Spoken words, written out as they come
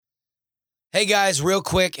Hey guys, real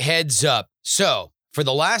quick heads up. So, for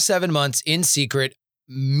the last 7 months in secret,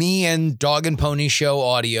 me and Dog and Pony Show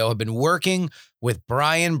Audio have been working with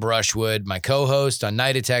Brian Brushwood, my co-host on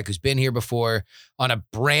Night Attack, who's been here before, on a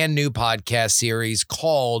brand new podcast series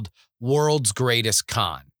called World's Greatest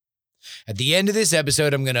Con. At the end of this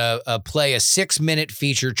episode, I'm going to play a 6-minute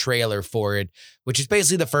feature trailer for it, which is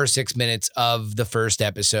basically the first 6 minutes of the first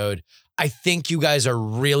episode. I think you guys are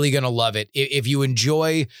really going to love it. If you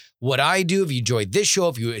enjoy what I do, if you enjoy this show,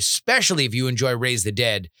 especially if you enjoy Raise the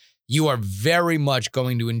Dead, you are very much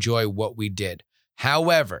going to enjoy what we did.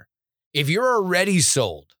 However, if you're already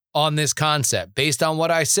sold on this concept based on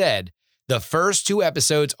what I said, the first 2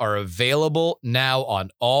 episodes are available now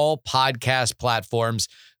on all podcast platforms.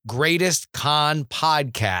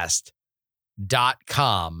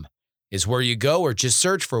 GreatestConPodcast.com is where you go, or just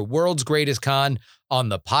search for World's Greatest Con on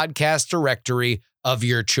the podcast directory of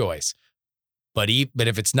your choice. But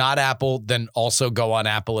if it's not Apple, then also go on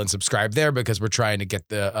Apple and subscribe there, because we're trying to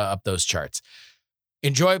get up those charts.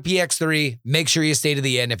 Enjoy PX3. Make sure you stay to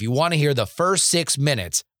the end if you want to hear the first 6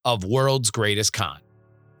 minutes of World's Greatest Con.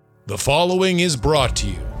 The following is brought to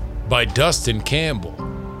you by Dustin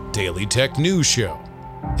Campbell, Daily Tech News Show,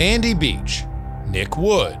 Andy Beach, Nick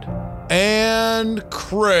Wood, and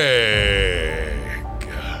Craig.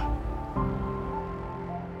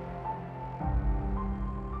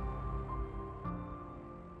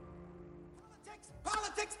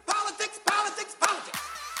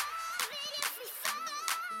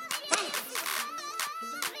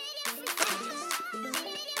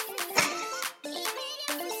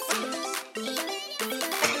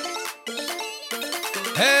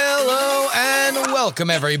 Hello and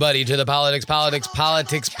welcome everybody to the Politics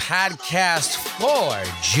Podcast for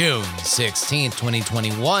June 16th,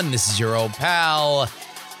 2021. This is your old pal,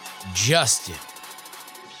 Justin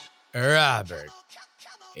Robert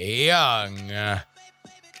Young,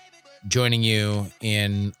 joining you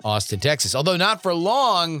in Austin, Texas. Although not for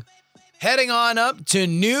long, heading on up to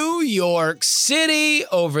New York City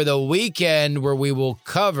over the weekend, where we will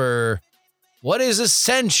cover what is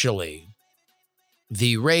essentially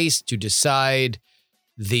the race to decide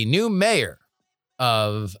the new mayor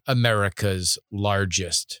of America's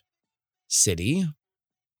largest city,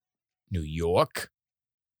 New York.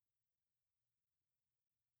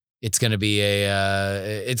 It's going to be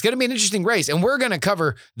an interesting race, and we're going to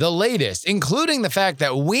cover the latest, including the fact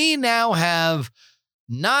that we now have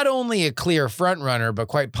not only a clear frontrunner, but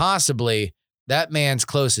quite possibly that man's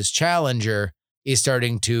closest challenger is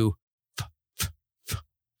starting to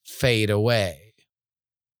fade away.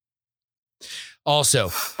 Also,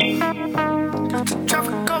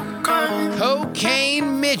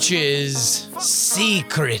 Cocaine Mitch's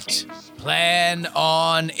secret plan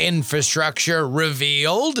on infrastructure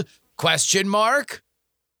revealed? ?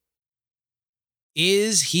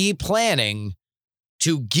 Is he planning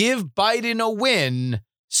to give Biden a win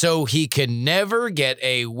so he can never get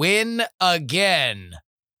a win again?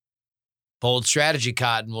 Bold strategy,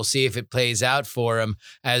 Cotton. We'll see if it plays out for him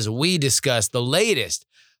as we discuss the latest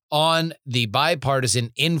on the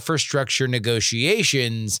bipartisan infrastructure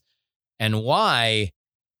negotiations and why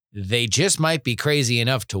they just might be crazy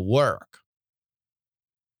enough to work.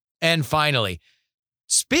 And finally,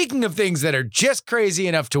 speaking of things that are just crazy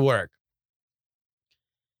enough to work,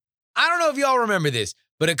 I don't know if y'all remember this,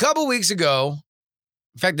 but a couple weeks ago,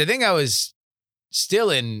 in fact, I think I was still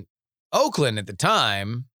in Oakland at the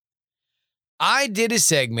time, I did a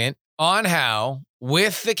segment on how,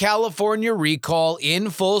 with the California recall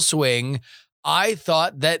in full swing, I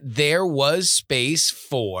thought that there was space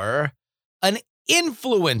for an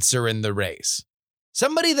influencer in the race.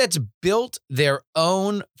 Somebody that's built their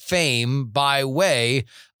own fame by way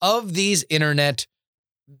of these internet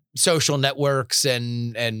social networks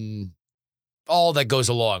and all that goes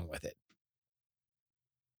along with it.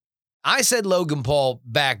 I said Logan Paul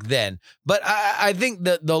back then, but I think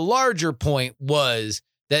that the larger point was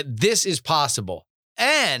that this is possible.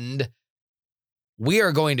 And we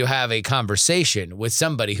are going to have a conversation with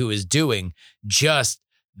somebody who is doing just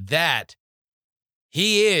that.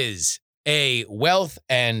 He is a wealth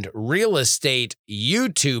and real estate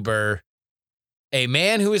YouTuber, a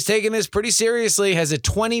man who is taking this pretty seriously, has a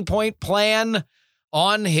 20-point plan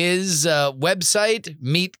on his website,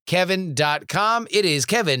 MeetKevin.com. It is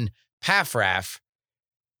Kevin Paffraff,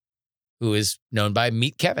 who is known by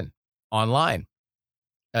MeetKevin online.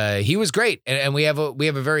 He was great, and we have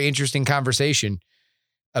a very interesting conversation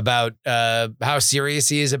about how serious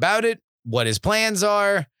he is about it, what his plans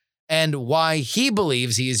are, and why he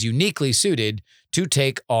believes he is uniquely suited to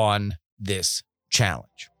take on this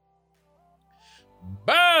challenge.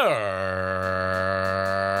 Burn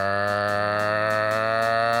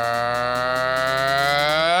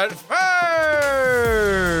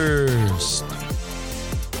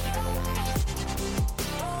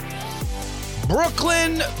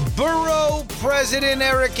President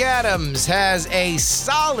Eric Adams has a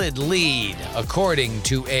solid lead, according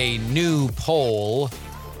to a new poll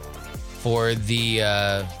for the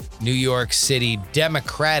New York City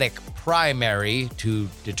Democratic primary to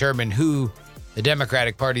determine who the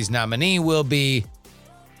Democratic Party's nominee will be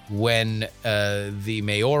when the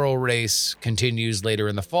mayoral race continues later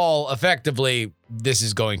in the fall. Effectively, this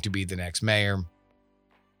is going to be the next mayor.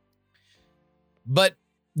 But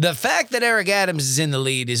the fact that Eric Adams is in the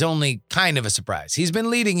lead is only kind of a surprise. He's been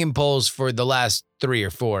leading in polls for the last 3 or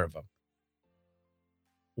 4 of them.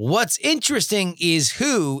 What's interesting is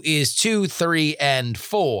who is 2, 3, and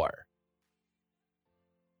 4.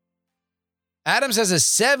 Adams has a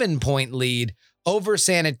 7-point lead over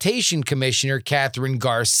Sanitation Commissioner Catherine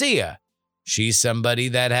Garcia. She's somebody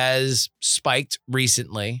that has spiked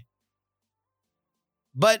recently.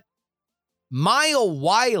 But Maya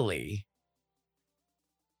Wiley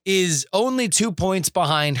is only 2 points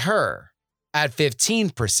behind her at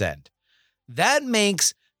 15%. That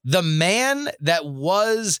makes the man that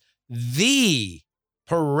was the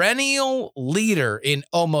perennial leader in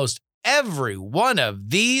almost every one of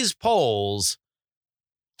these polls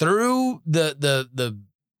through the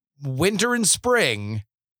winter and spring,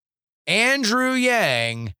 Andrew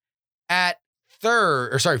Yang, at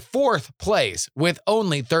fourth place with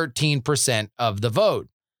only 13% of the vote.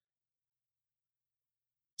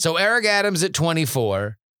 So Eric Adams at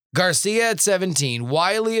 24, Garcia at 17,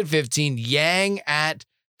 Wiley at 15, Yang at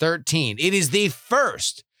 13. It is the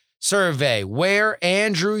first survey where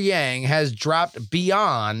Andrew Yang has dropped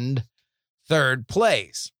beyond third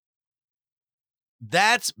place.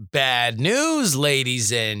 That's bad news,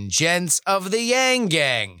 ladies and gents of the Yang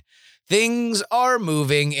Gang. Things are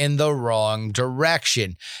moving in the wrong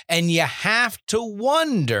direction, and you have to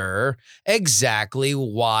wonder exactly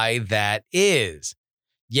why that is.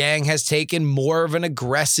 Yang has taken more of an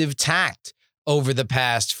aggressive tact over the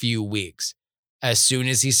past few weeks. As soon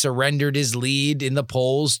as he surrendered his lead in the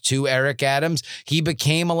polls to Eric Adams, he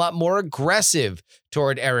became a lot more aggressive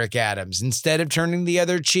toward Eric Adams. Instead of turning the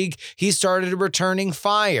other cheek, he started returning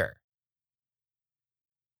fire.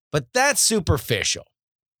 But that's superficial.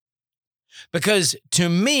 Because to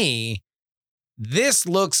me, this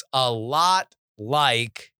looks a lot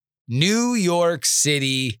like New York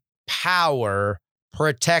City power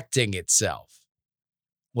protecting itself.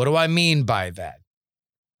 What do I mean by that?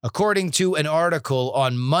 According to an article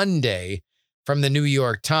on Monday from the New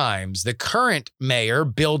York Times, the current mayor,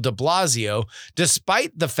 Bill de Blasio,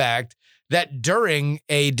 despite the fact that during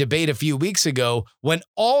a debate a few weeks ago, when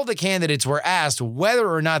all the candidates were asked whether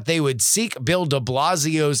or not they would seek Bill de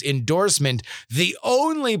Blasio's endorsement, the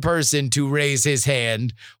only person to raise his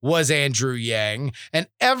hand was Andrew Yang, and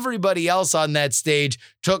everybody else on that stage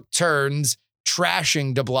took turns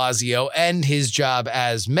trashing de Blasio and his job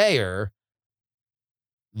as mayor.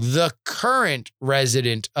 The current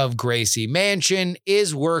resident of Gracie Mansion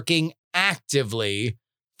is working actively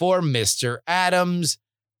for Mr. Adams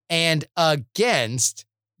and against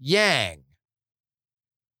Yang.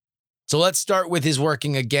 So let's start with his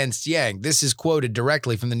working against Yang. This is quoted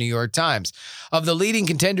directly from the New York Times. Of the leading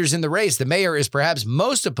contenders in the race, the mayor is perhaps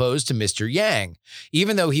most opposed to Mr. Yang,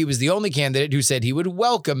 even though he was the only candidate who said he would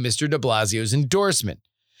welcome Mr. de Blasio's endorsement.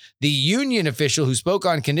 The union official who spoke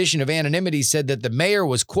on condition of anonymity said that the mayor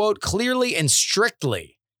was, quote, clearly and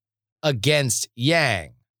strictly against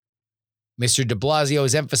Yang. Mr. de Blasio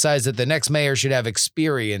has emphasized that the next mayor should have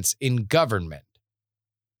experience in government.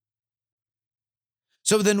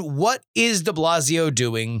 So then what is de Blasio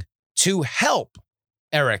doing to help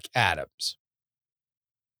Eric Adams?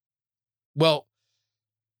 Well,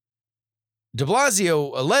 de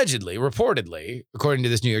Blasio allegedly, reportedly, according to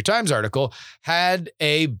this New York Times article, had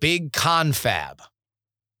a big confab,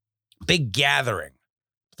 big gathering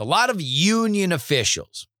with a lot of union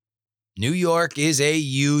officials. New York is a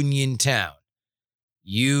union town.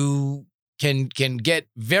 You can get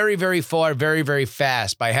very, very far, very, very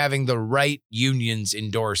fast by having the right unions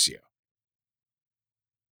endorse you.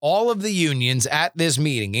 All of the unions at this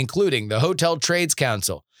meeting, including the Hotel Trades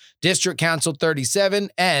Council, District Council 37,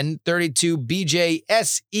 and 32 BJSEIU,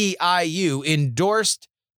 endorsed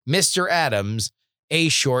Mr. Adams a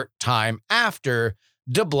short time after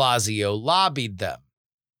de Blasio lobbied them.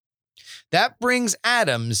 That brings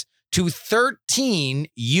Adams to 13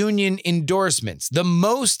 union endorsements, the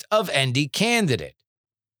most of any candidate.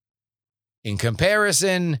 In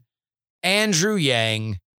comparison, Andrew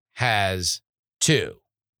Yang has 2.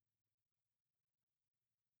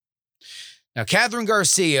 Now, Catherine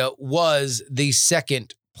Garcia was the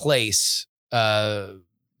second place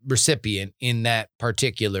recipient in that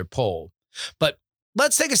particular poll. But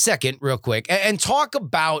let's take a second real quick and talk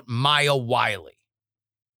about Maya Wiley.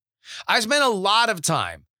 I spent a lot of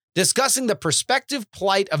time discussing the prospective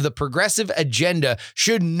plight of the progressive agenda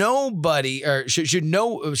should one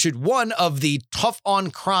of the tough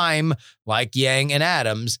on crime like Yang and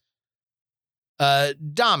Adams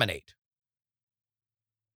dominate.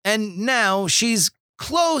 And now she's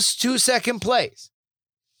close to second place.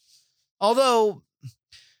 Although,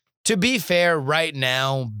 to be fair, right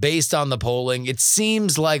now, based on the polling, it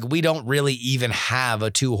seems like we don't really even have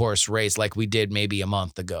a two-horse race like we did maybe a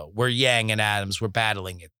month ago, where Yang and Adams were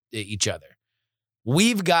battling each other.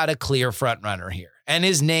 We've got a clear frontrunner here, and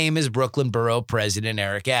his name is Brooklyn Borough President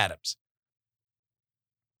Eric Adams.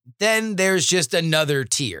 Then there's just another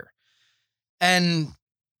tier. And,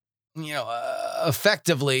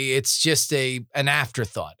 effectively, it's just an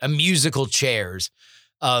afterthought, a musical chairs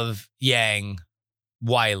of Yang,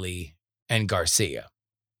 Wiley, and Garcia.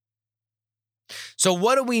 So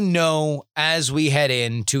what do we know as we head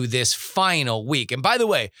into this final week? And by the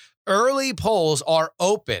way, early polls are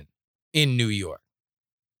open in New York.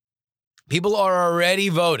 People are already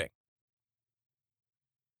voting.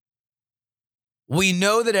 We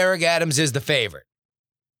know that Eric Adams is the favorite.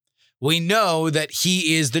 We know that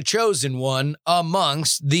he is the chosen one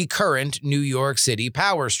amongst the current New York City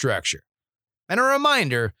power structure. And a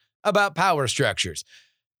reminder about power structures.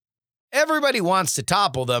 Everybody wants to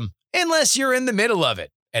topple them unless you're in the middle of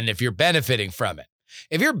it and if you're benefiting from it.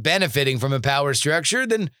 If you're benefiting from a power structure,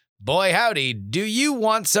 then boy howdy, do you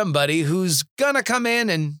want somebody who's gonna come in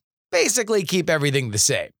and basically keep everything the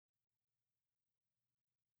same.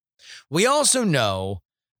 We also know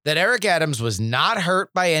that Eric Adams was not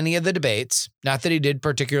hurt by any of the debates, not that he did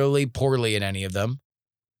particularly poorly in any of them,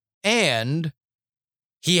 and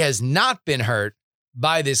he has not been hurt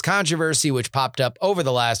by this controversy which popped up over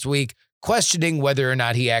the last week, questioning whether or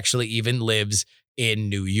not he actually even lives in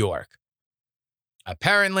New York.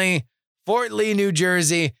 Apparently, Fort Lee, New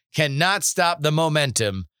Jersey cannot stop the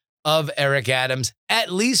momentum of Eric Adams,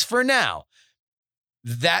 at least for now.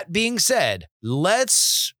 That being said,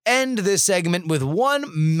 let's end this segment with one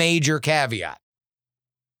major caveat.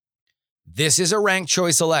 This is a ranked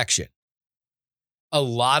choice election. A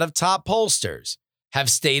lot of top pollsters have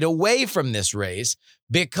stayed away from this race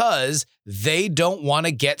because they don't want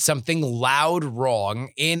to get something loud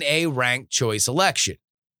wrong in a ranked choice election.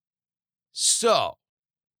 So,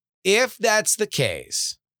 if that's the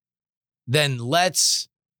case, then let's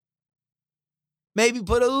maybe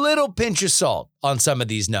put a little pinch of salt on some of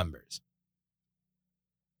these numbers.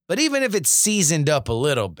 But even if it's seasoned up a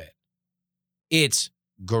little bit, it's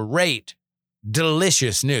great,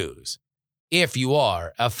 delicious news if you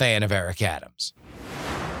are a fan of Eric Adams.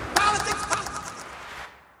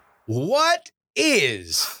 What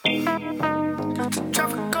is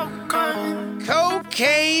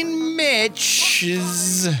Cocaine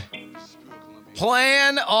Mitch's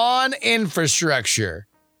plan on infrastructure?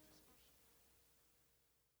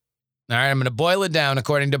 All right, I'm going to boil it down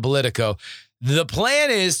according to Politico. The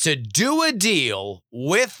plan is to do a deal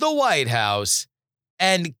with the White House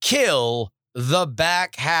and kill the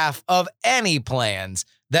back half of any plans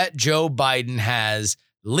that Joe Biden has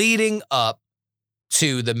leading up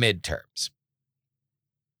to the midterms.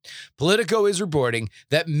 Politico is reporting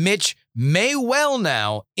that Mitch may well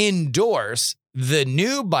now endorse the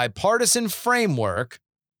new bipartisan framework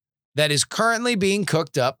that is currently being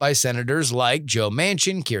cooked up by senators like Joe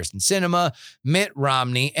Manchin, Kyrsten Sinema, Mitt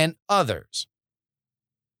Romney, and others.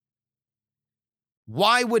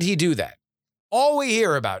 Why would he do that? All we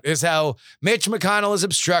hear about is how Mitch McConnell is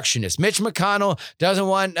obstructionist. Mitch McConnell doesn't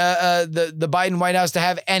want the Biden White House to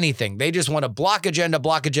have anything. They just want to block agenda,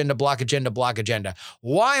 block agenda, block agenda, block agenda.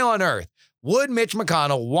 Why on earth would Mitch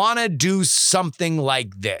McConnell want to do something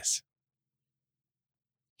like this?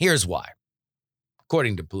 Here's why,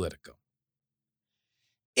 according to Politico.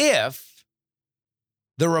 If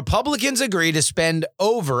the Republicans agree to spend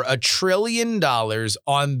over $1 trillion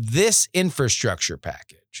on this infrastructure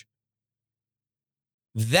package,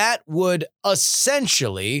 that would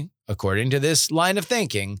essentially, according to this line of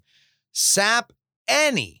thinking, sap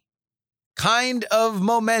any kind of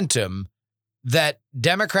momentum that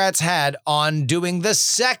Democrats had on doing the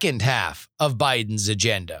second half of Biden's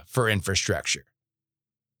agenda for infrastructure.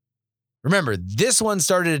 Remember, this one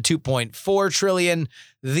started at $2.4 trillion.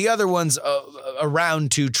 The other one's around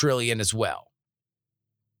 $2 trillion as well.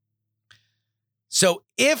 So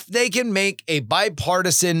if they can make a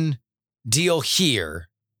bipartisan deal here,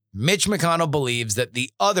 Mitch McConnell believes that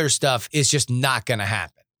the other stuff is just not going to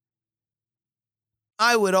happen.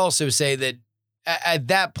 I would also say that at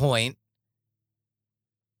that point,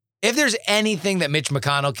 if there's anything that Mitch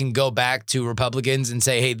McConnell can go back to Republicans and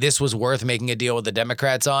say, hey, this was worth making a deal with the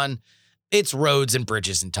Democrats on, It's roads and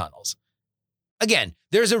bridges and tunnels. Again,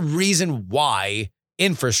 there's a reason why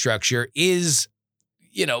infrastructure is,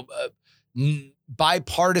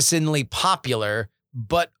 bipartisanly popular,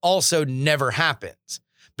 but also never happens.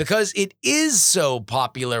 Because it is so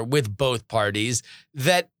popular with both parties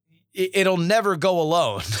that it'll never go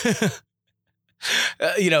alone.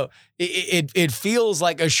 It feels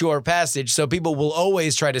like a sure passage, so people will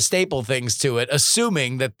always try to staple things to it,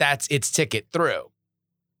 assuming that that's its ticket through.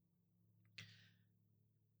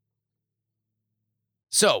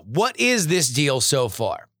 So what is this deal so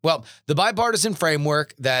far? Well, the bipartisan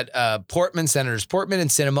framework that Senators Portman and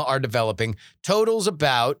Sinema are developing totals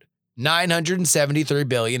about $973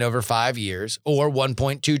 billion over 5 years, or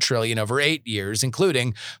 $1.2 trillion over 8 years,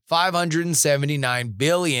 including $579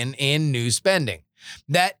 billion in new spending.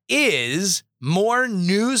 That is more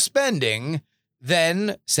new spending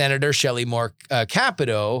than Senator Shelley Moore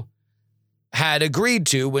Capito had agreed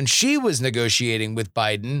to when she was negotiating with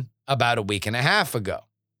Biden about a week and a half ago.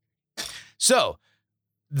 So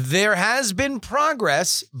there has been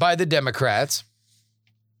progress by the Democrats.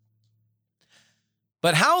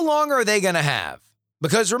 But how long are they going to have?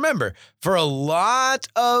 Because remember, for a lot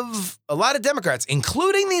of Democrats,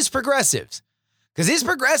 including these progressives, because these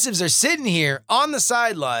progressives are sitting here on the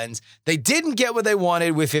sidelines. They didn't get what they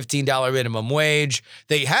wanted with $15 minimum wage.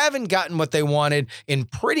 They haven't gotten what they wanted in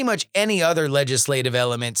pretty much any other legislative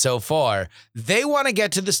element so far. They want to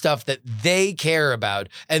get to the stuff that they care about,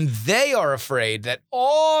 and they are afraid that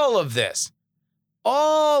all of this,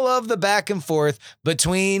 all of the back and forth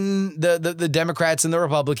between the Democrats and the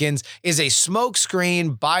Republicans is a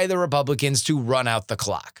smokescreen by the Republicans to run out the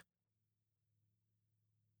clock.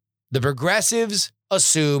 The progressives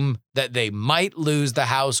assume that they might lose the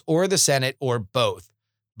House or the Senate or both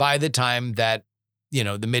by the time that, the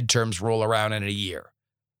midterms roll around in a year.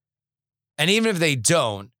 And even if they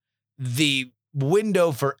don't, the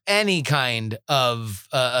window for any kind of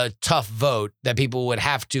a tough vote that people would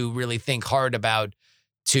have to really think hard about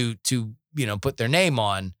to put their name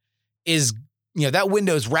on is, that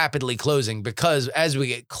window is rapidly closing, because as we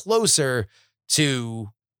get closer to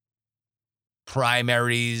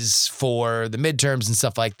primaries for the midterms and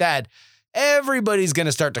stuff like that, everybody's going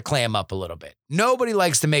to start to clam up a little bit. Nobody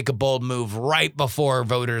likes to make a bold move right before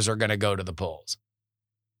voters are going to go to the polls.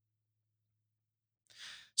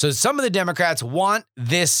 So some of the Democrats want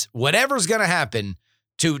this, whatever's going to happen,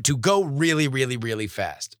 to go really, really, really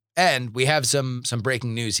fast. And we have some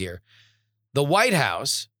breaking news here. The White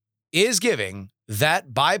House is giving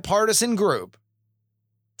that bipartisan group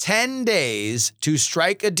 10 days to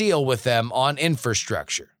strike a deal with them on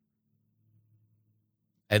infrastructure.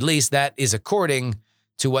 At least that is according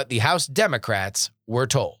to what the House Democrats were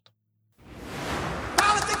told.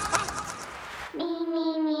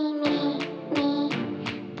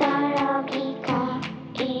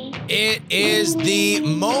 It is the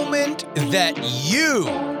moment that you,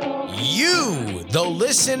 the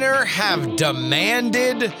listener, have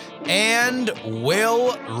demanded and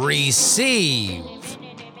will receive.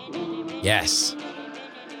 Yes,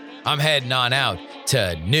 I'm heading on out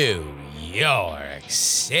to New York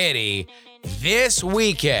City this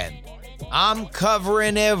weekend. I'm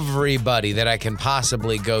covering everybody that I can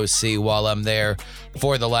possibly go see while I'm there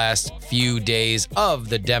for the last few days of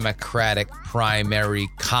the Democratic primary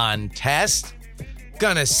contest.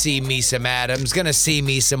 Gonna see me some Adams, gonna see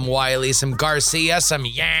me some Wiley, some Garcia, some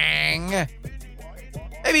Yang.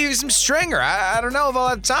 Maybe even some Stringer. I don't know if I'll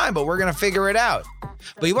have time, but we're gonna figure it out.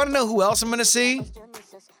 But you want to know who else I'm going to see?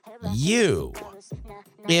 You.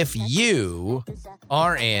 If you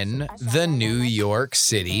are in the New York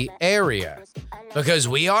City area. Because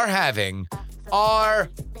we are having our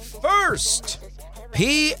first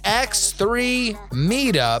PX3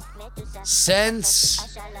 meetup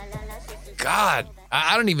since, God,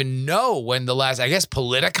 I don't even know when the last, I guess,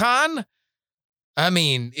 Politicon? I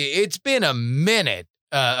mean, it's been a minute,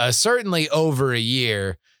 certainly over a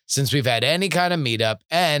year since we've had any kind of meetup,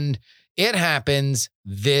 and it happens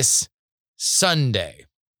this Sunday.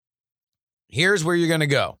 Here's where you're going to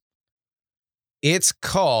go. It's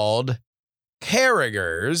called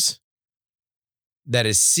Carragher's. That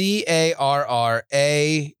is Carragers.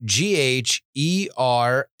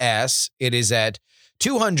 It is at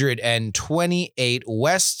 228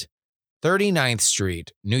 West 39th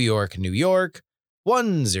Street, New York,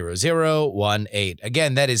 10018.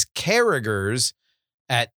 Again, that is Carragher's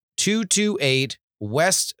at 228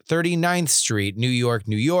 West 39th Street, New York,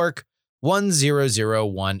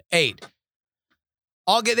 10018.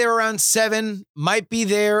 I'll get there around 7, might be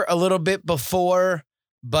there a little bit before,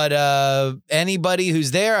 but anybody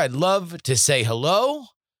who's there, I'd love to say hello.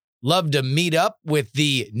 love to meet up with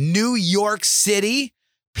the New York City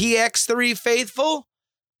PX3 faithful.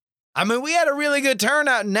 I mean, we had a really good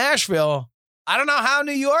turnout in Nashville. I don't know how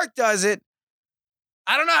New York does it.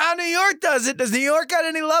 Does New York got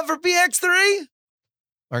any love for PX3?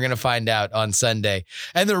 We're going to find out on Sunday.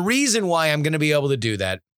 And the reason why I'm going to be able to do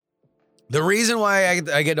that, the reason why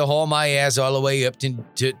I get to haul my ass all the way up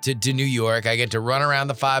to New York, I get to run around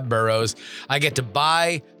the 5 boroughs, I get to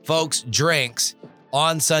buy folks drinks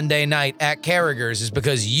on Sunday night at Carragher's is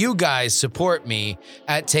because you guys support me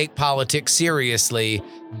at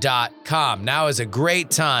TakePoliticsSeriously.com. Now is a great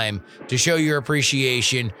time to show your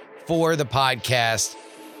appreciation for the podcast.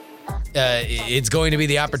 It's going to be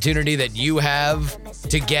the opportunity that you have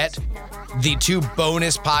to get the 2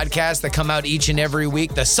 bonus podcasts that come out each and every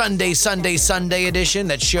week. The Sunday edition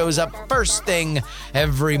that shows up first thing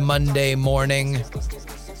every Monday morning.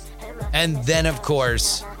 And then, of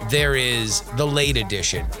course, there is the late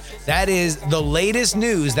edition. That is the latest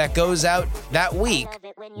news that goes out that week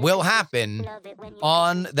will happen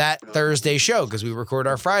on that Thursday show because we record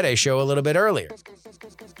our Friday show a little bit earlier.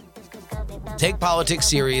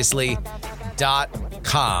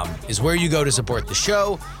 TakePoliticsSeriously.com is where you go to support the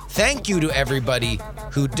show. Thank you to everybody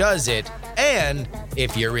who does it. And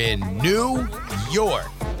if you're in New York,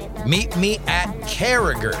 meet me at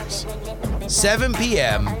Carragher's, 7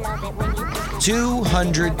 p.m.,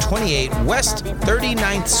 228 West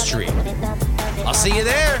 39th Street. I'll see you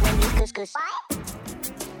there.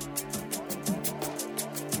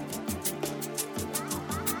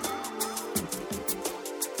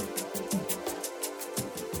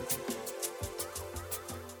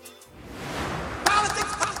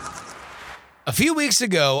 A few weeks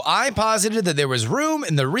ago, I posited that there was room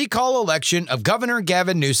in the recall election of Governor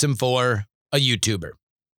Gavin Newsom for a YouTuber.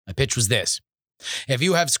 My pitch was this. If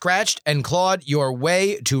you have scratched and clawed your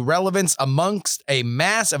way to relevance amongst a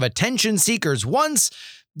mass of attention seekers once,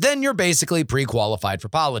 then you're basically pre-qualified for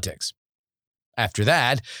politics. After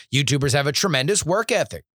that, YouTubers have a tremendous work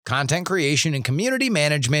ethic. Content creation and community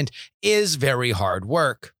management is very hard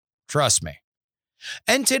work. Trust me.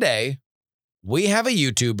 And today, we have a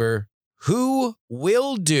YouTuber who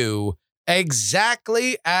will do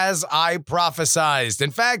exactly as I prophesized.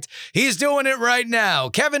 In fact, he's doing it right now.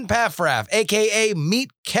 Kevin Paffraff, a.k.a.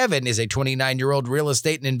 MeetKevin, is a 29-year-old real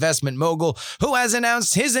estate and investment mogul who has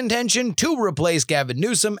announced his intention to replace Gavin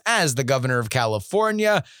Newsom as the governor of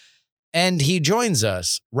California. And he joins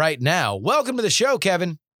us right now. Welcome to the show,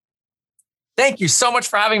 Kevin. Thank you so much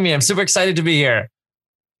for having me. I'm super excited to be here.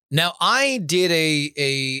 Now, I did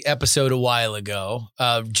a episode a while ago,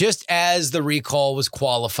 just as the recall was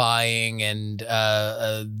qualifying and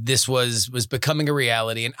this was becoming a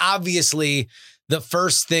reality. And obviously, the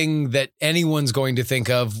first thing that anyone's going to think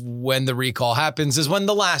of when the recall happens is when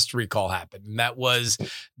the last recall happened. And that was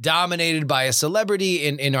dominated by a celebrity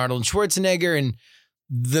in Arnold Schwarzenegger. And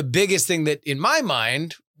the biggest thing that, in my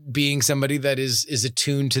mind, being somebody that is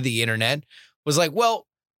attuned to the internet, was like, well,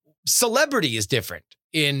 celebrity is different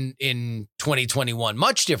in 2021,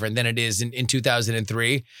 much different than it is in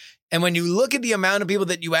 2003. And when you look at the amount of people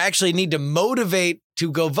that you actually need to motivate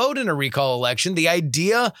to go vote in a recall election, the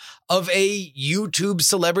idea of a YouTube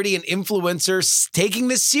celebrity and influencer taking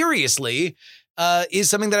this seriously is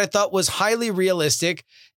something that I thought was highly realistic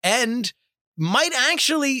and might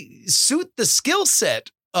actually suit the skill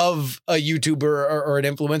set of a YouTuber or an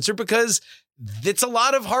influencer, because it's a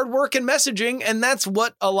lot of hard work and messaging, and that's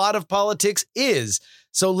what a lot of politics is.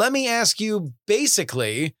 So let me ask you,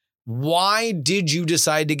 basically, why did you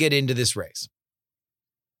decide to get into this race?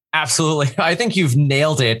 Absolutely. I think you've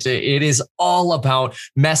nailed it. It is all about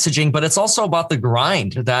messaging, but it's also about the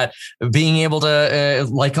grind, that being able to,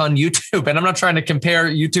 like on YouTube, and I'm not trying to compare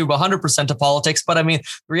YouTube 100% to politics, but I mean,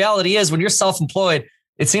 the reality is when you're self-employed,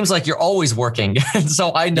 it seems like you're always working. And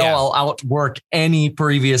so I know I'll outwork any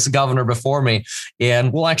previous governor before me,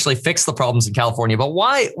 and we'll actually fix the problems in California. But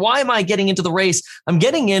why am I getting into the race? I'm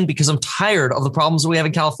getting in because I'm tired of the problems we have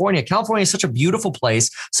in California. California is such a beautiful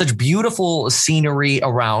place, such beautiful scenery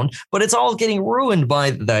around, but it's all getting ruined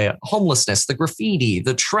by the homelessness, the graffiti,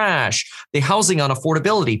 the trash, the housing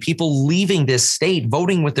unaffordability, people leaving this state,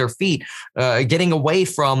 voting with their feet, getting away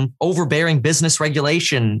from overbearing business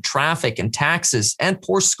regulation, traffic, and taxes, and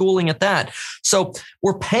poor schooling at that. So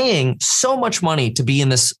we're paying so much money to be in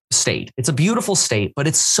this state. It's a beautiful state, but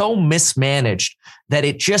it's so mismanaged that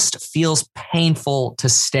it just feels painful to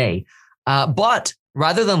stay. But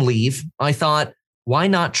rather than leave, I thought, why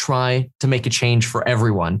not try to make a change for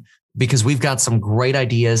everyone? Because we've got some great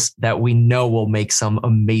ideas that we know will make some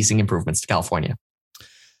amazing improvements to California.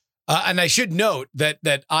 And I should note that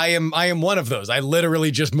I am one of those. I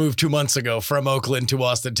literally just moved 2 months ago from Oakland to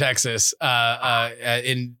Austin, Texas.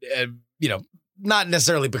 Not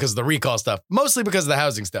necessarily because of the recall stuff, mostly because of the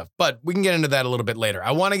housing stuff. But we can get into that a little bit later.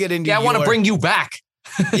 I want to get into. Yeah, I want to bring you back.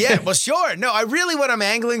 Yeah, well, sure. No, what I'm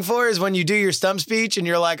angling for is when you do your stump speech and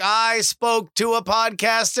you're like, I spoke to a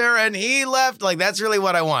podcaster and he left. Like, that's really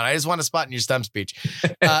what I want. I just want a spot in your stump speech.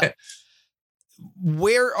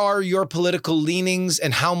 Where are your political leanings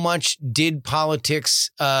and how much did politics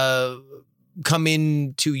come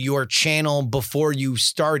into your channel before you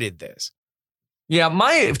started this? Yeah,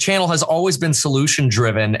 my channel has always been solution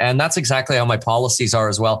driven, and that's exactly how my policies are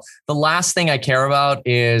as well. The last thing I care about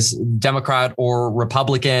is Democrat or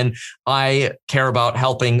Republican. I care about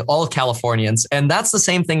helping all Californians, and that's the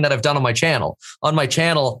same thing that I've done on my channel. On my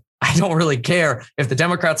channel, I don't really care if the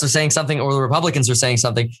Democrats are saying something or the Republicans are saying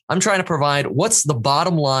something. I'm trying to provide what's the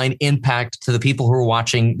bottom line impact to the people who are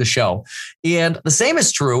watching the show. And the same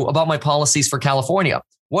is true about my policies for California.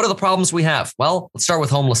 What are the problems we have? Well, let's start with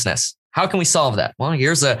homelessness. How can we solve that? Well,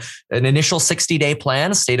 here's an initial 60-day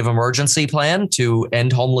plan, a state of emergency plan to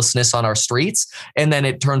end homelessness on our streets. And then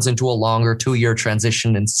it turns into a longer 2-year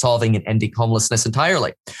transition in solving and ending homelessness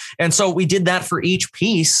entirely. And so we did that for each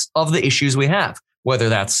piece of the issues we have, whether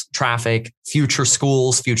that's traffic, future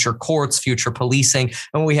schools, future courts, future policing.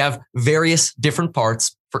 And we have various different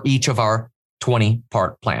parts for each of our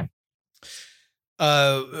 20-part plan.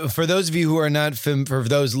 For those of you who are not, for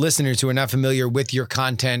those listeners who are not familiar with your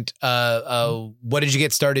content, what did you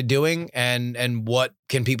get started doing, and what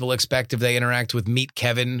can people expect if they interact with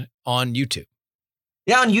MeetKevin on YouTube?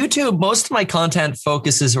 Yeah, on YouTube, most of my content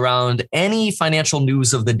focuses around any financial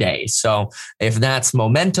news of the day. So if that's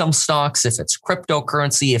momentum stocks, if it's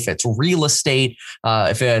cryptocurrency, if it's real estate,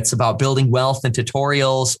 if it's about building wealth and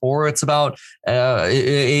tutorials, or it's about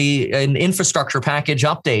an infrastructure package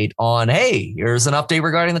update on, hey, here's an update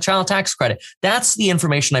regarding the child tax credit. That's the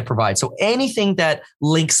information I provide. So anything that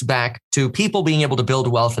links back to people being able to build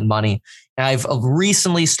wealth and money. I've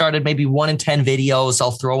recently started maybe 1 in 10 videos.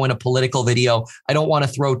 I'll throw in a political video. I don't want to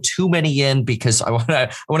throw too many in because I want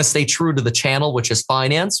to stay true to the channel, which is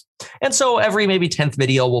finance. And so every maybe 10th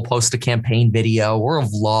video, we'll post a campaign video or a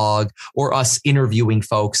vlog or us interviewing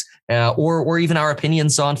folks or even our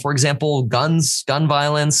opinions on, for example, guns, gun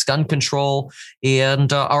violence, gun control,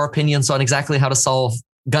 and our opinions on exactly how to solve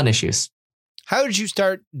gun issues. How did you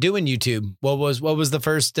start doing YouTube? What was the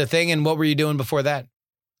first thing, and what were you doing before that?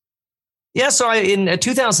 Yeah, so in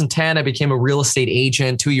 2010, I became a real estate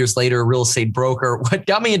agent. 2 years later, a real estate broker. What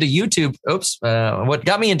got me into YouTube? What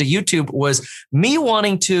got me into YouTube was me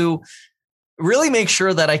wanting to really make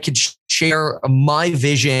sure that I could share my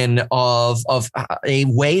vision of a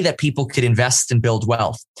way that people could invest and build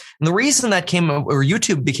wealth. And the reason that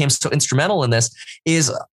YouTube became so instrumental in this is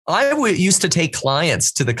I used to take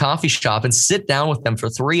clients to the coffee shop and sit down with them for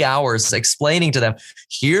 3 hours, explaining to them,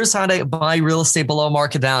 here's how to buy real estate below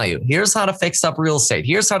market value. Here's how to fix up real estate.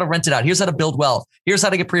 Here's how to rent it out. Here's how to build wealth. Here's how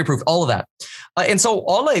to get pre-approved, all of that. And so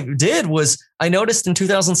all I did was I noticed in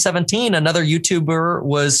 2017, another YouTuber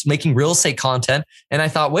was making real estate content. And I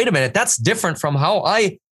thought, wait a minute, that's different from how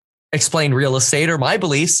I explain real estate or my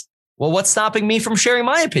beliefs. Well, what's stopping me from sharing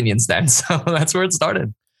my opinions then? So that's where it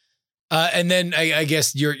started. And then I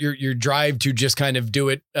guess your drive to just kind of do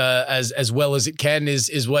it as well as it can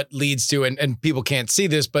is what leads to, and people can't see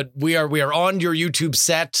this, but we are on your YouTube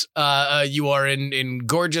set. You are in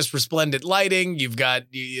gorgeous, resplendent lighting. You've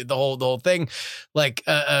got the whole thing, like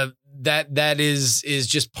that is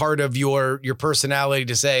just part of your personality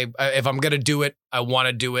to say, if I'm gonna do it, I want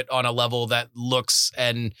to do it on a level that looks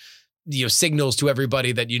and signals to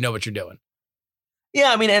everybody that you know what you're doing.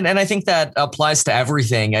 Yeah, I mean, and I think that applies to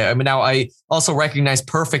everything. I mean, now I also recognize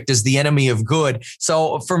perfect is the enemy of good.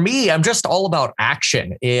 So for me, I'm just all about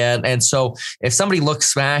action. And so if somebody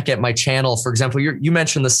looks back at my channel, for example, you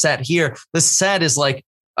mentioned the set here. The set is like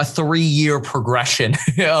a 3-year progression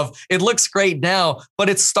of it looks great now, but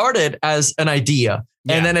it started as an idea.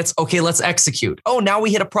 Yeah. And then it's, okay, let's execute. Oh, now we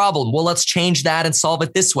hit a problem. Well, let's change that and solve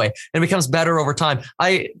it this way. And it becomes better over time.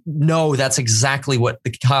 I know that's exactly what the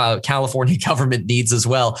California government needs as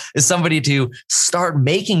well, is somebody to start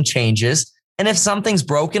making changes. And if something's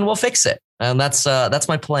broken, we'll fix it. And that's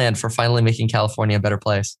my plan for finally making California a better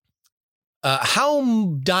place.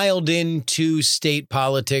 How dialed into state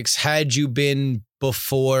politics had you been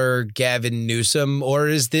before Gavin Newsom, or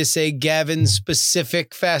is this a Gavin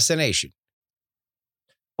specific fascination?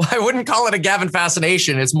 I wouldn't call it a Gavin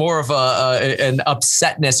fascination. It's more of an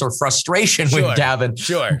upsetness or frustration with Gavin.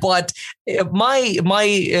 Sure. But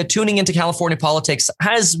my tuning into California politics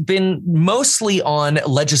has been mostly on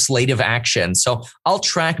legislative action. So I'll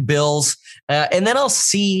track bills and then I'll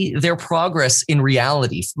see their progress in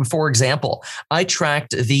reality. For example, I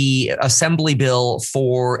tracked the assembly bill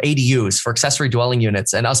for ADUs, for accessory dwelling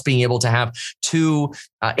units, and us being able to have two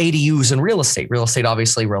ADUs in real estate. Real estate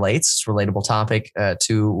obviously relates. It's a relatable topic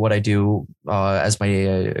to what I do as my,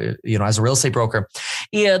 as a real estate broker.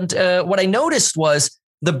 And what I noticed was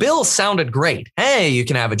the bill sounded great. Hey, you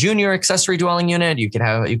can have a junior accessory dwelling unit. You could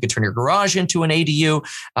turn your garage into an ADU.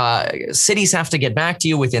 Cities have to get back to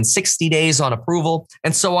you within 60 days on approval.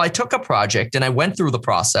 And so I took a project and I went through the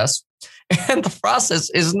process. And the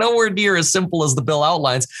process is nowhere near as simple as the bill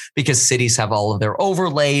outlines, because cities have all of their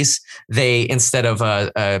overlays. They, instead of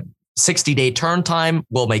a 60-day turn time,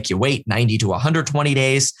 will make you wait 90 to 120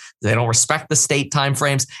 days. They don't respect the state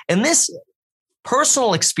timeframes. And this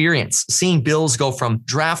personal experience, seeing bills go from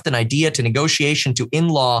draft and idea to negotiation to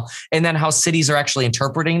in-law, and then how cities are actually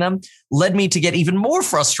interpreting them, led me to get even more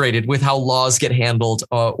frustrated with how laws get handled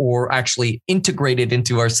or actually integrated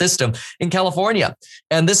into our system in California.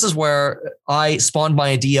 And this is where I spawned my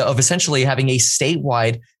idea of essentially having a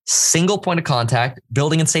statewide single point of contact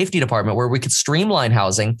building and safety department where we could streamline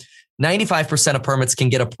housing. 95% of permits can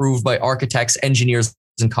get approved by architects, engineers,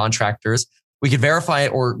 and contractors. We could verify it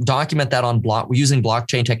or document that on using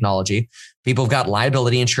blockchain technology. People have got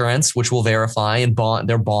liability insurance, which will verify and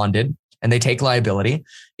they're bonded and they take liability.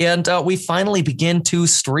 And we finally begin to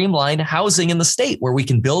streamline housing in the state where we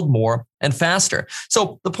can build more and faster.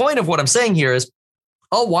 So the point of what I'm saying here is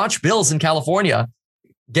I'll watch bills in California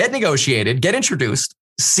get negotiated, get introduced,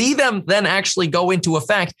 see them then actually go into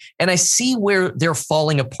effect. And I see where they're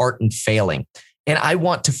falling apart and failing. And I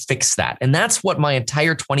want to fix that. And that's what my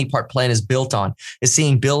entire 20-part plan is built on, is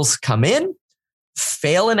seeing bills come in,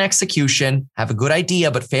 fail in execution, have a good idea,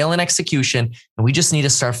 but fail in execution. And we just need to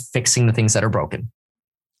start fixing the things that are broken.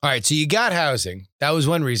 All right. So you got housing. That was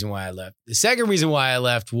one reason why I left. The second reason why I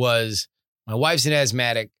left was my wife's an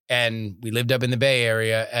asthmatic and we lived up in the Bay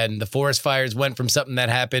Area, and the forest fires went from something that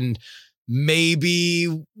happened maybe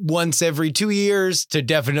once every 2 years to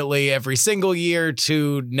definitely every single year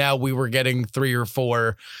to now we were getting 3 or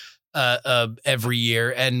 4 every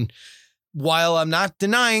year. And while I'm not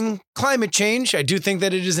denying climate change, I do think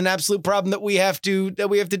that it is an absolute problem that we have to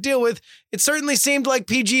deal with. It certainly seemed like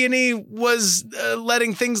PG&E was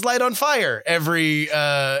letting things light on fire every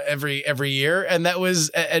year, and that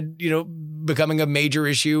was becoming a major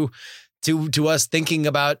issue to us thinking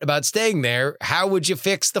about staying there. How would you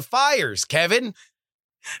fix the fires, Kevin?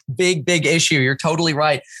 Big issue. You're totally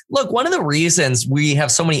right. Look, one of the reasons we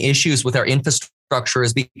have so many issues with our infrastructure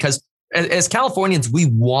is because as Californians, we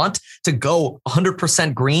want to go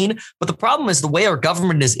 100% green. But the problem is the way our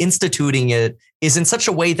government is instituting it is in such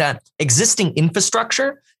a way that existing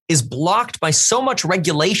infrastructure is blocked by so much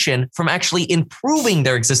regulation from actually improving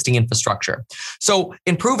their existing infrastructure. So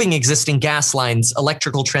improving existing gas lines,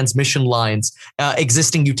 electrical transmission lines,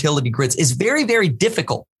 existing utility grids is very, very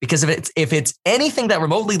difficult, because if it's anything that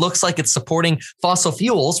remotely looks like it's supporting fossil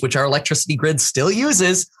fuels, which our electricity grid still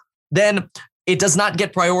uses, then it does not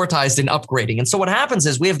get prioritized in upgrading. And so what happens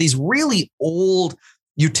is we have these really old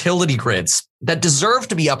utility grids that deserve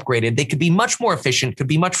to be upgraded. They could be much more efficient, could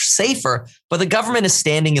be much safer, but the government is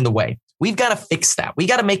standing in the way. We've got to fix that. We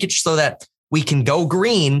got to make it so that we can go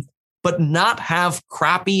green, but not have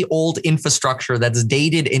crappy old infrastructure that's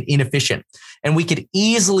dated and inefficient. And we could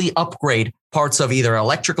easily upgrade parts of either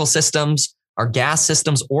electrical systems, our gas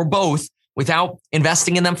systems, or both without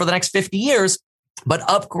investing in them for the next 50 years, but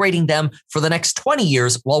upgrading them for the next 20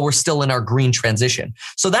 years while we're still in our green transition.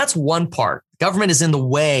 So that's one part. Government is in the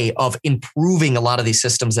way of improving a lot of these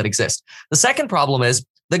systems that exist. The second problem is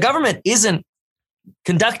the government isn't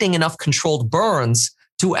conducting enough controlled burns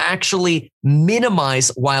to actually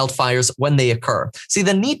minimize wildfires when they occur. See,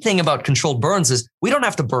 the neat thing about controlled burns is we don't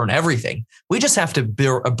have to burn everything. We just have to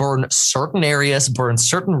burn certain areas, burn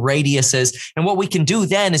certain radiuses. And what we can do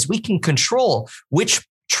then is we can control which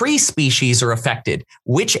tree species are affected,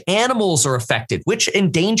 which animals are affected, which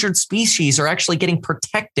endangered species are actually getting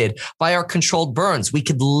protected by our controlled burns. We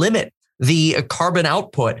could limit the carbon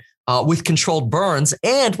output with controlled burns,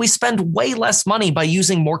 and we spend way less money by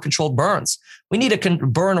using more controlled burns. We need to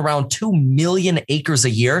burn around 2 million acres a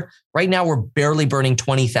year. Right now, we're barely burning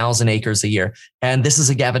 20,000 acres a year. And this is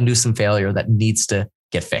a Gavin Newsom failure that needs to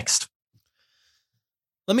get fixed.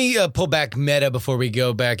 Let me pull back meta before we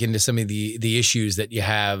go back into some of the issues that you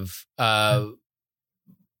have.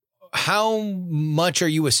 how much are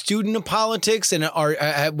you a student of politics? And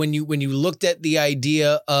when you looked at the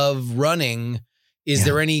idea of running, is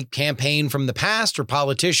there any campaign from the past or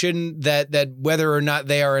politician that whether or not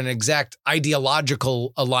they are an exact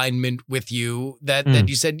ideological alignment with you that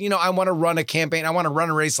you said, I want to run a campaign. I want to run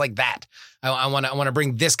a race like that. I want to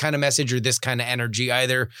bring this kind of message or this kind of energy,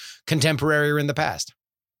 either contemporary or in the past.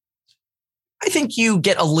 I think you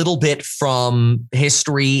get a little bit from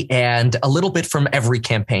history and a little bit from every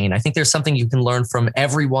campaign. I think there's something you can learn from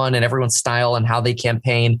everyone and everyone's style and how they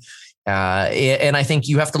campaign. And I think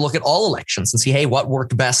you have to look at all elections and see, hey, what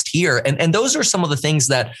worked best here? And those are some of the things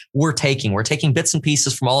that we're taking. We're taking bits and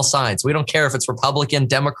pieces from all sides. We don't care if it's Republican,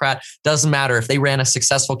 Democrat, doesn't matter if they ran a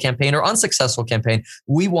successful campaign or unsuccessful campaign.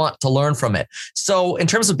 We want to learn from it. So in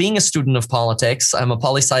terms of being a student of politics, I'm a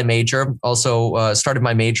poli-sci major, also started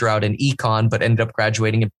my major out in econ, but ended up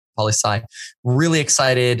graduating in poli-sci. Really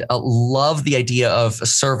excited. Love the idea of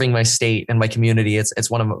serving my state and my community.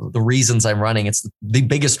 It's one of the reasons I'm running. It's the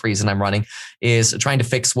biggest reason I'm running is trying to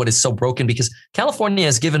fix what is so broken because California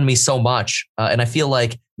has given me so much. And I feel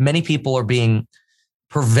like many people are being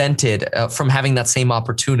prevented from having that same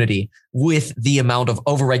opportunity with the amount of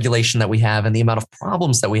overregulation that we have and the amount of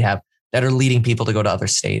problems that we have that are leading people to go to other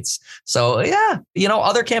states. So yeah,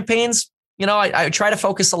 other campaigns, I try to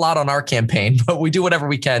focus a lot on our campaign, but we do whatever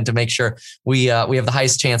we can to make sure we have the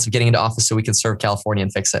highest chance of getting into office so we can serve California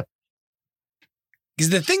and fix it. Because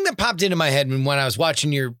the thing that popped into my head when I was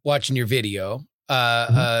watching your video,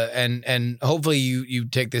 and hopefully you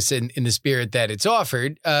take this in the spirit that it's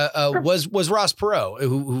offered, was Ross Perot,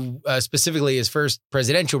 who specifically his first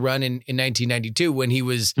presidential run in 1992, when he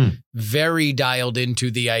was very dialed into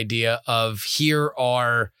the idea of here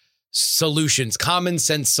are solutions, common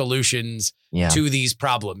sense solutions to these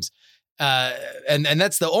problems. And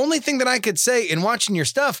that's the only thing that I could say in watching your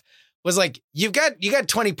stuff was like, you got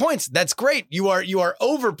 20 points. That's great. You are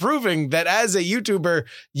overproving that as a YouTuber,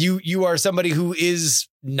 you are somebody who is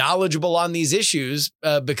knowledgeable on these issues,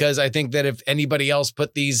 because I think that if anybody else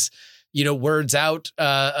put these words out,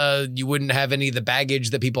 you wouldn't have any of the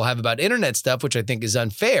baggage that people have about internet stuff, which I think is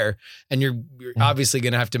unfair. And you're obviously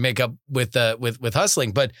going to have to make up with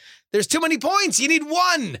hustling, but there's too many points. You need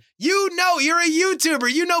one. You're a YouTuber.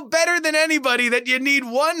 You know better than anybody that you need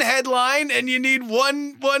one headline and you need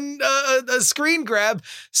one a screen grab.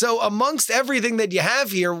 So amongst everything that you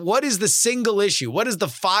have here, what is the single issue? What is the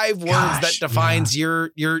 5 words that defines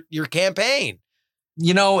your campaign?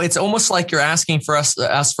 It's almost like you're asking for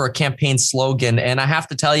us for a campaign slogan. And I have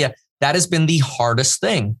to tell you, that has been the hardest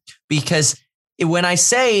thing, because when I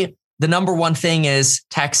say the number one thing is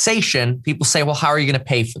taxation, people say, well, how are you going to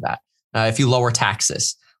pay for that if you lower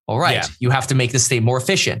taxes? All right, you have to make the state more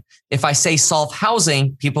efficient. If I say solve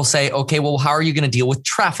housing, people say, okay, well, how are you going to deal with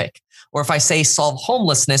traffic? Or if I say solve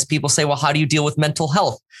homelessness, people say, well, how do you deal with mental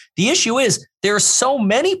health? The issue is there are so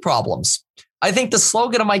many problems. I think the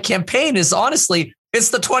slogan of my campaign is honestly, it's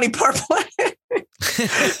the 20-part plan.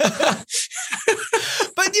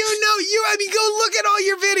 But go look at all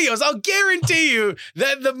your videos. I'll guarantee you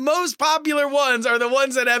that the most popular ones are the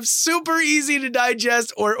ones that have super easy to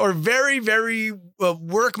digest or very, very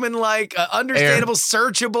workmanlike, understandable,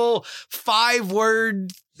 searchable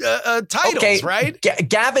 5-word titles, right?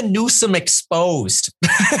 Gavin Newsom exposed.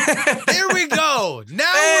 There we go.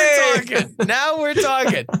 Now we're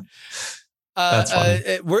talking. That's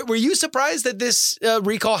funny. Were you surprised that this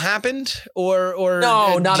recall happened, or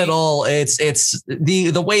no, not at all? It's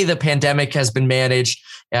the way the pandemic has been managed,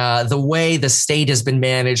 the way the state has been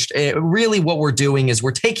managed. Really, what we're doing is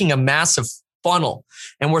we're taking a massive funnel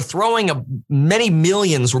and we're throwing many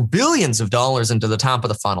millions or billions of dollars into the top of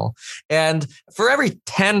the funnel. And for every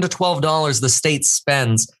 $10 to $12 the state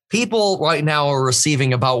spends, people right now are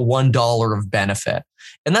receiving about $1 of benefit.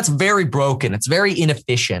 And that's very broken. It's very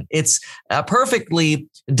inefficient. It's perfectly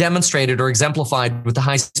demonstrated or exemplified with the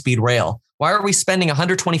high-speed rail. Why are we spending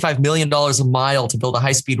 $125 million a mile to build a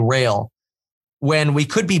high-speed rail when we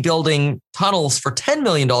could be building tunnels for $10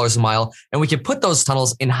 million a mile, and we could put those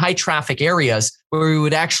tunnels in high traffic areas where we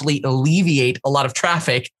would actually alleviate a lot of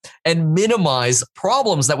traffic and minimize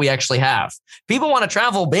problems that we actually have? People want to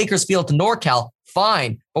travel Bakersfield to NorCal,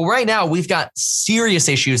 fine. But right now we've got serious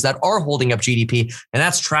issues that are holding up GDP, and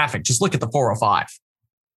that's traffic. Just look at the 405.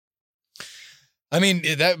 I mean,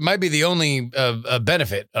 that might be the only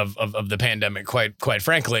benefit of the pandemic, quite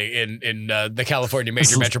frankly, in the California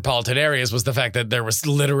major metropolitan areas, was the fact that there was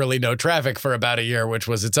literally no traffic for about a year, which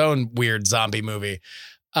was its own weird zombie movie.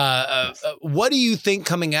 What do you think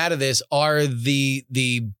coming out of this are the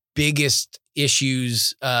biggest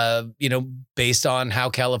issues, based on how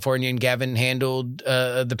California and Gavin handled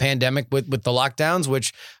the pandemic with the lockdowns,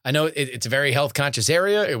 which I know it's a very health conscious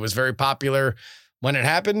area. It was very popular when it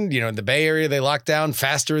happened. In the Bay Area, they locked down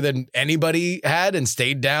faster than anybody had and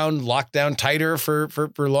stayed locked down tighter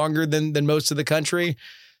for longer than most of the country.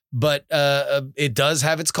 But it does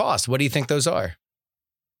have its cost. What do you think those are?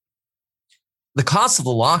 The costs of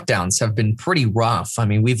the lockdowns have been pretty rough. I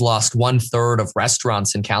mean, we've lost 1/3 of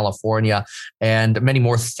restaurants in California and many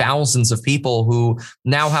more thousands of people who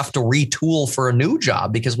now have to retool for a new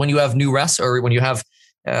job, because when you have when you have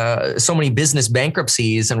so many business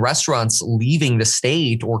bankruptcies and restaurants leaving the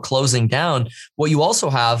state or closing down, what you also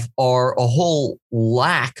have are a whole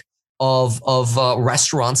lack of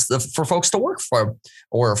restaurants for folks to work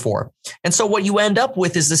for. And so what you end up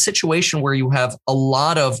with is the situation where you have a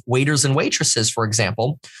lot of waiters and waitresses, for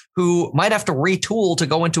example, who might have to retool to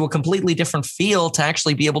go into a completely different field to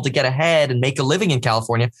actually be able to get ahead and make a living in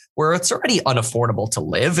California, where it's already unaffordable to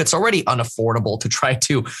live. It's already unaffordable to try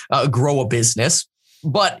to grow a business.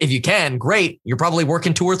 But if you can, great. You're probably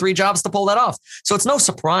working 2 or 3 jobs to pull that off. So it's no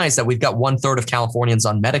surprise that we've got 1/3 of Californians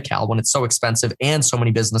on Medi-Cal when it's so expensive and so many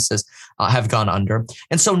businesses have gone under.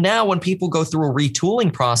 And so now when people go through a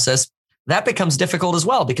retooling process, that becomes difficult as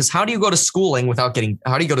well, because how do you go to school without getting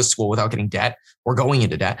debt or going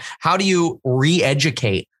into debt? How do you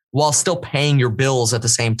re-educate while still paying your bills at the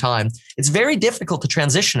same time? It's very difficult to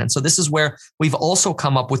transition. And so this is where we've also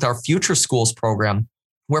come up with our Future Schools program,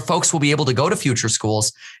 where folks will be able to go to future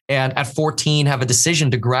schools and at 14 have a decision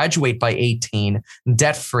to graduate by 18,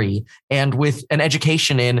 debt-free, and with an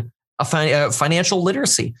education in financial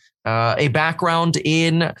literacy, a background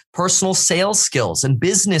in personal sales skills and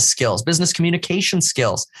business communication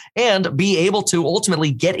skills, and be able to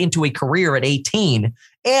ultimately get into a career at 18.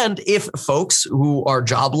 And if folks who are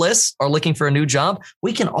jobless are looking for a new job,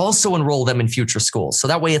 we can also enroll them in future schools. So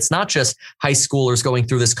that way it's not just high schoolers going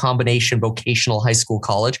through this combination vocational high school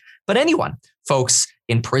college, but anyone. Folks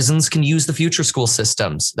in prisons can use the future school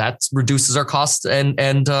systems. That reduces our costs and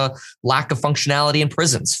lack of functionality in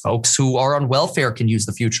prisons. Folks who are on welfare can use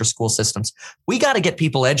the future school systems. We got to get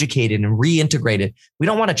people educated and reintegrated. We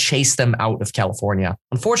don't want to chase them out of California.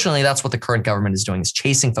 Unfortunately, that's what the current government is doing, is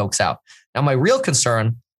chasing folks out. Now, my real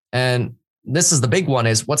concern, and this is the big one,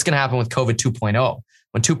 is what's going to happen with COVID 2.0.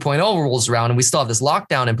 When 2.0 rolls around and we still have this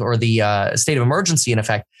lockdown or the state of emergency in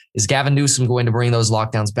effect, is Gavin Newsom going to bring those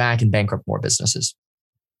lockdowns back and bankrupt more businesses?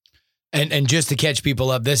 And just to catch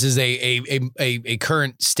people up, this is a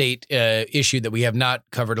current state issue that we have not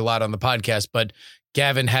covered a lot on the podcast, but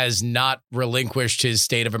Gavin has not relinquished his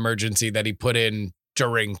state of emergency that he put in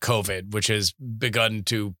during COVID, which has begun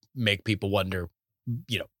to make people wonder,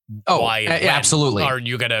 why absolutely are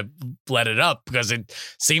you going to let it up? Because it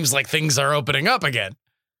seems like things are opening up again.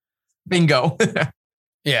 Bingo.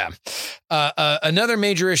 Yeah. Another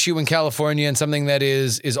major issue in California, and something that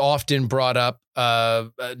is often brought up,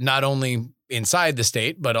 not only inside the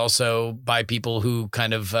state, but also by people who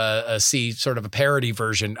kind of see sort of a parody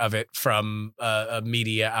version of it from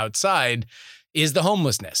media outside, is the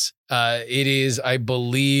homelessness. It is, I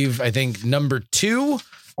think number 2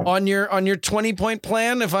 on your 20-point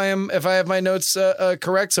plan, if I have my notes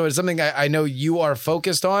correct. So it's something I know you are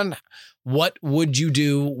focused on. What would you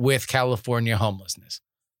do with California homelessness?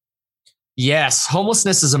 Yes,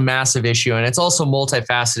 homelessness is a massive issue, and it's also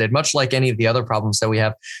multifaceted, much like any of the other problems that we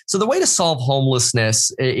have. So the way to solve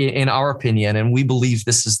homelessness, in our opinion, and we believe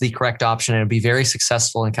this is the correct option and it'd be very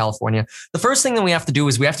successful in California, the first thing that we have to do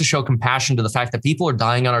is we have to show compassion to the fact that people are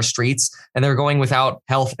dying on our streets and they're going without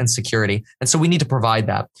health and security. And so we need to provide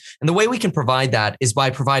that. And the way we can provide that is by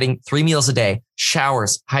providing 3 meals a day,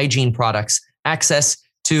 showers, hygiene products, access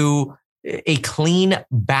to a clean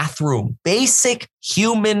bathroom, basic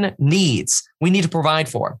human needs we need to provide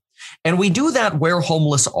for. And we do that where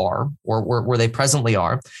homeless are, or where they presently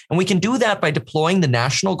are. And we can do that by deploying the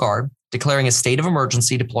National Guard, declaring a state of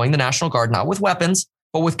emergency, deploying the National Guard, not with weapons,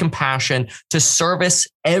 but with compassion to service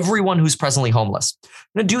everyone who's presently homeless.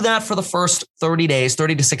 I'm going to do that for the first 30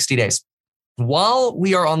 to 60 days. While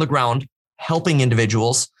we are on the ground helping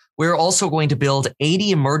individuals, we're also going to build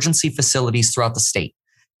 80 emergency facilities throughout the state.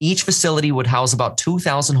 Each facility would house about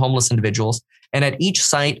 2,000 homeless individuals. And at each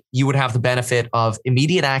site, you would have the benefit of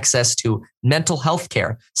immediate access to mental health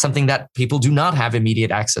care, something that people do not have immediate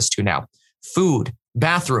access to now. Food,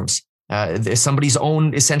 bathrooms, somebody's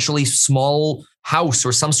own essentially small house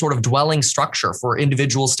or some sort of dwelling structure for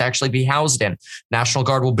individuals to actually be housed in. National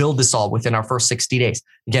Guard will build this all within our first 60 days.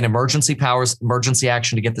 Again, emergency powers, emergency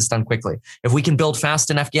action to get this done quickly. If we can build fast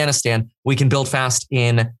in Afghanistan, we can build fast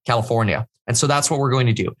in California. And so that's what we're going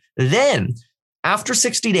to do. Then After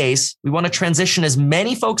 60 days, we want to transition as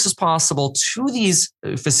many folks as possible to these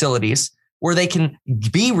facilities where they can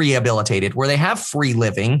be rehabilitated, where they have free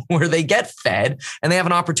living, where they get fed, and they have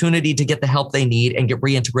an opportunity to get the help they need and get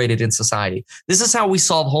reintegrated in society. This is how we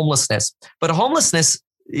solve homelessness. But homelessness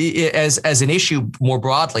as an issue more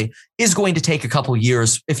broadly is going to take a couple of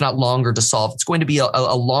years, if not longer, to solve. It's going to be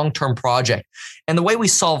a long-term project. And the way we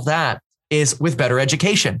solve that is with better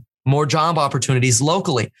education, more job opportunities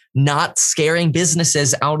locally, not scaring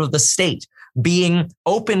businesses out of the state, being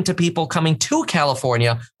open to people coming to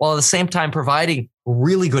California while at the same time providing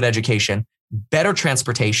really good education, better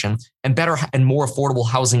transportation, and better and more affordable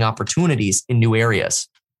housing opportunities in new areas.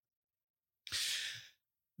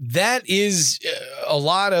 That is a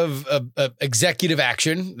lot of executive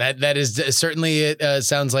action. That is certainly, it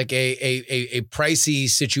sounds like a pricey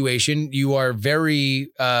situation. You are very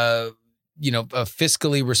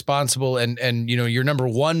fiscally responsible, and your number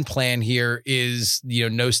one plan here is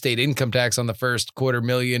no state income tax on the first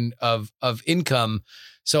 $250,000 of income.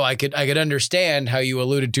 So I could understand how you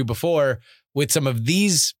alluded to before with some of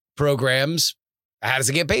these programs. How does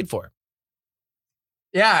it get paid for?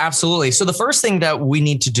 Yeah, absolutely. So the first thing that we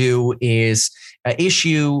need to do is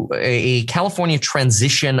issue a California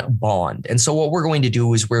transition bond. And so what we're going to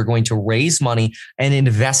do is we're going to raise money and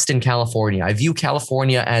invest in California. I view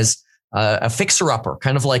California as a fixer-upper,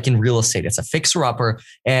 kind of like in real estate. It's a fixer-upper,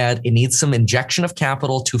 and it needs some injection of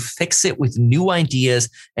capital to fix it with new ideas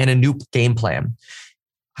and a new game plan.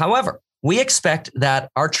 However, we expect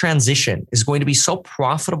that our transition is going to be so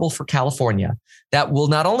profitable for California that we'll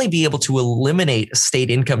not only be able to eliminate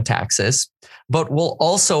state income taxes, but we'll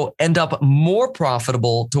also end up more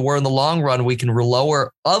profitable to where in the long run we can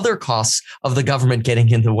lower other costs of the government getting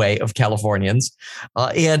in the way of Californians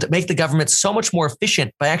and make the government so much more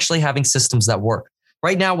efficient by actually having systems that work.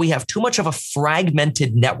 Right now, we have too much of a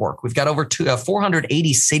fragmented network. We've got over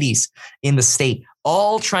 480 cities in the state,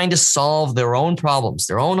 all trying to solve their own problems,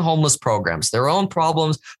 their own homeless programs, their own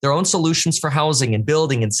problems, their own solutions for housing and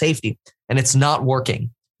building and safety. And it's not working.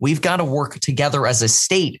 We've got to work together as a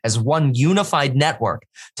state, as one unified network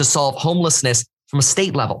to solve homelessness from a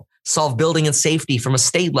state level, solve building and safety from a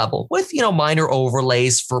state level with, minor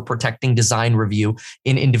overlays for protecting design review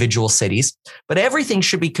in individual cities. But everything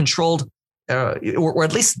should be controlled or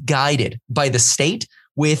at least guided by the state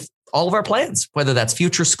with all of our plans, whether that's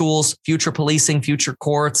future schools, future policing, future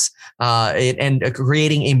courts, and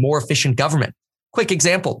creating a more efficient government. Quick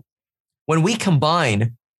example, when we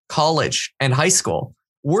combine college and high school,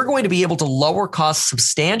 we're going to be able to lower costs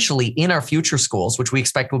substantially in our future schools, which we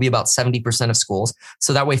expect will be about 70% of schools.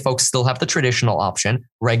 So that way folks still have the traditional option.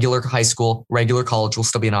 Regular high school, regular college will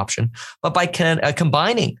still be an option. But by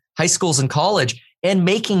combining high schools and college and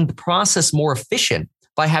making the process more efficient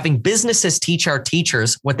by having businesses teach our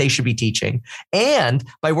teachers what they should be teaching, and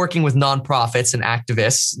by working with nonprofits and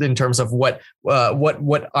activists in terms of what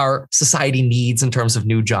our society needs in terms of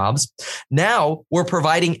new jobs. Now we're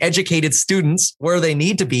providing educated students where they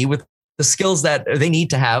need to be with the skills that they need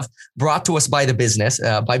to have brought to us by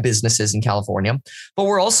businesses in California. But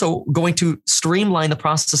we're also going to streamline the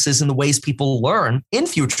processes and the ways people learn in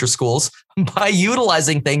future schools by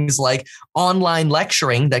utilizing things like online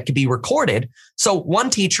lecturing that could be recorded. So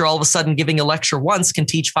one teacher all of a sudden giving a lecture once can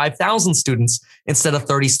teach 5,000 students instead of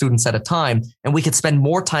 30 students at a time. And we could spend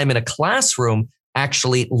more time in a classroom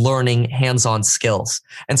actually learning hands-on skills.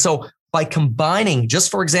 And so by combining,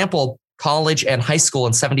 just for example, college and high school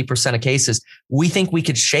in 70% of cases, we think we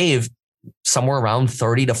could shave somewhere around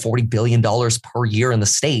 $30 to $40 billion per year in the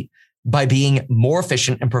state by being more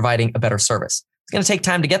efficient and providing a better service. It's going to take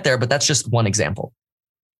time to get there, but that's just one example.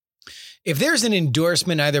 If there's an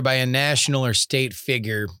endorsement either by a national or state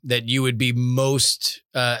figure that you would be most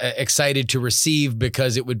excited to receive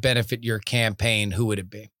because it would benefit your campaign, who would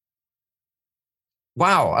it be?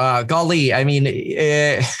 Wow. Golly. I mean,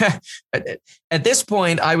 at this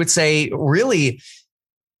point, I would say really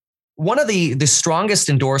one of the strongest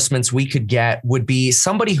endorsements we could get would be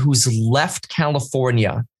somebody who's left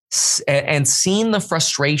California and seen the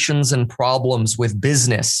frustrations and problems with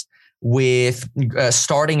business, with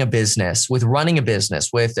starting a business, with running a business,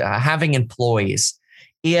 with having employees.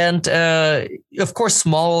 And of course,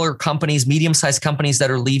 smaller companies, medium-sized companies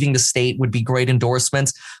that are leaving the state would be great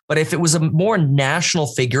endorsements. But if it was a more national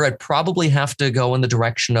figure, I'd probably have to go in the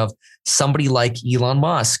direction of somebody like Elon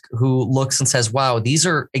Musk, who looks and says, wow, these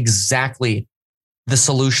are exactly the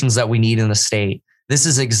solutions that we need in the state. This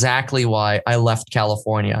is exactly why I left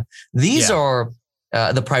California. These are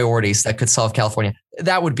the priorities that could solve California.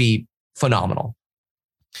 That would be phenomenal.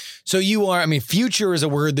 So future is a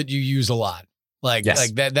word that you use a lot. Like, Yes.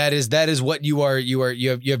 like that is what you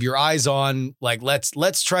have your eyes on. Like,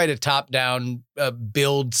 let's try to top down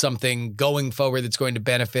build something going forward that's going to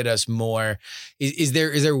benefit us more. Is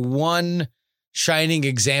there one shining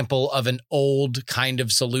example of an old kind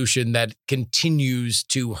of solution that continues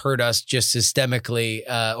to hurt us just systemically,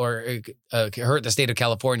 or hurt the state of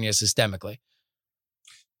California systemically?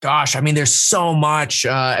 Gosh, I mean, there's so much.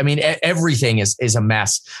 Everything is a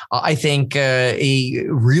mess. I think a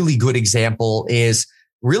really good example is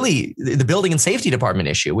really the building and safety department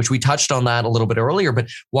issue, which we touched on that a little bit earlier. But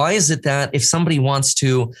why is it that if somebody wants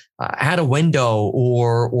to add a window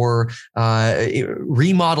or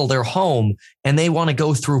remodel their home and they want to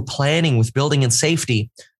go through planning with building and safety,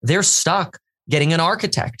 they're stuck getting an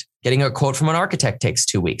architect? Getting a quote from an architect takes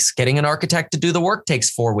 2 weeks. Getting an architect to do the work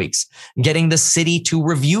takes 4 weeks. Getting the city to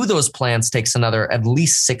review those plans takes another at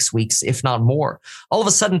least 6 weeks, if not more. All of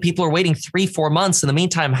a sudden, people are waiting 3-4 months. In the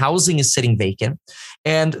meantime, housing is sitting vacant.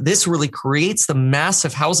 And this really creates the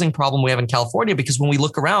massive housing problem we have in California, because when we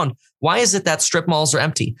look around, why is it that strip malls are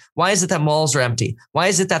empty? Why is it that malls are empty? Why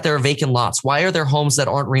is it that there are vacant lots? Why are there homes that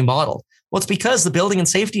aren't remodeled? Well, it's because the building and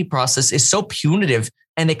safety process is so punitive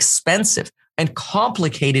and expensive and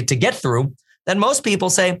complicated to get through that most people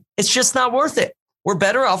say it's just not worth it. We're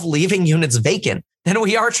better off leaving units vacant than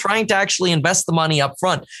we are trying to actually invest the money up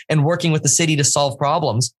front and working with the city to solve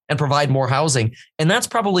problems and provide more housing. And that's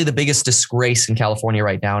probably the biggest disgrace in California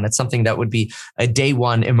right now. And it's something that would be a day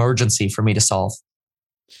one emergency for me to solve.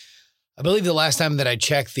 I believe the last time that I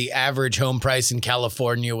checked, the average home price in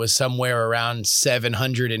California was somewhere around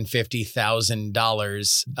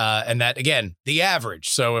 $750,000. And that, again, the average.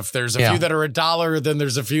 So if there's a few that are $1, then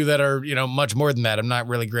there's a few that are, much more than that. I'm not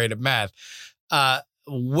really great at math.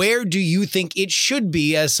 Where do you think it should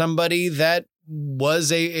be, as somebody that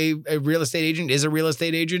was a real estate agent, is a real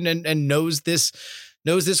estate agent, and knows this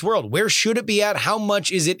world? Where should it be at? How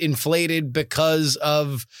much is it inflated because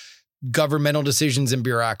of governmental decisions and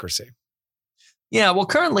bureaucracy? Yeah, well,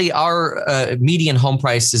 currently our median home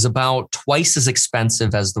price is about twice as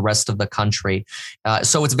expensive as the rest of the country.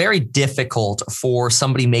 So it's very difficult for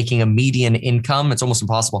somebody making a median income. It's almost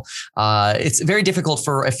impossible. It's very difficult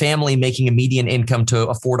for a family making a median income to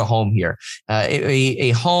afford a home here. A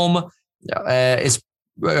home is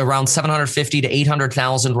around 750 to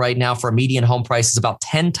 800,000 right now. For a median home price is about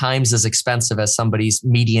 10 times as expensive as somebody's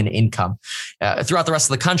median income. Throughout the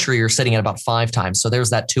rest of the country, you're sitting at about 5 times. So there's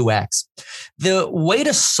that 2x. The way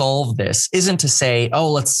to solve this isn't to say,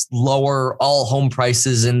 oh, let's lower all home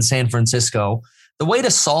prices in San Francisco. The way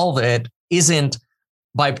to solve it isn't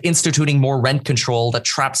by instituting more rent control that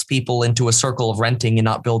traps people into a circle of renting and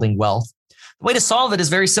not building wealth. The way to solve it is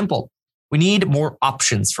very simple. We need more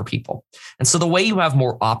options for people. And so the way you have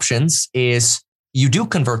more options is you do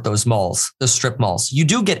convert those malls, the strip malls. You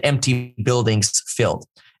do get empty buildings filled.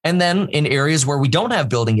 And then in areas where we don't have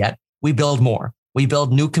building yet, we build more. We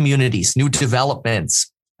build new communities, new developments,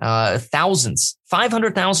 thousands,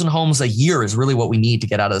 500,000 homes a year is really what we need to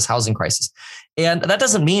get out of this housing crisis. And that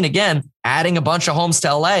doesn't mean, again, adding a bunch of homes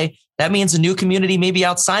to LA. That means a new community maybe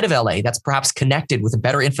outside of LA that's perhaps connected with a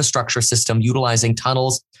better infrastructure system, utilizing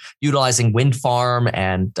tunnels, utilizing wind farm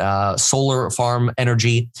and solar farm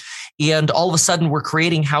energy. And all of a sudden, we're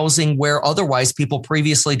creating housing where otherwise people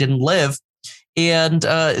previously didn't live. And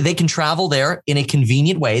they can travel there in a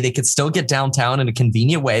convenient way. They could still get downtown in a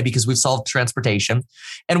convenient way because we've solved transportation.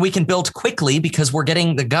 And we can build quickly because we're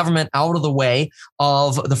getting the government out of the way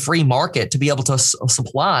of the free market to be able to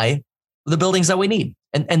supply the buildings that we need.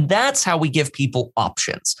 And that's how we give people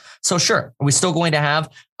options. So sure, are we still going to have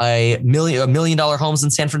 $1 million homes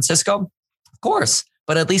in San Francisco? Of course,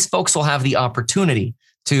 but at least folks will have the opportunity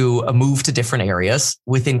to move to different areas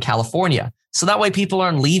within California. So that way people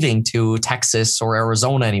aren't leaving to Texas or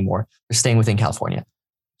Arizona anymore. They're staying within California.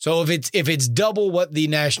 So if it's double what the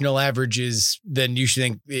national average is, then you should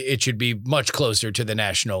think it should be much closer to the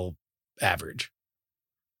national average.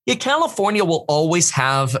 Yeah, California will always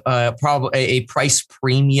have probably a price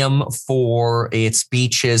premium for its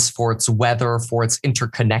beaches, for its weather, for its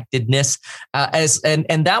interconnectedness,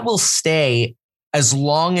 and that will stay as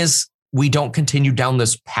long as we don't continue down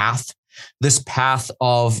this path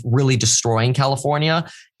of really destroying California.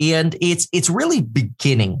 And it's really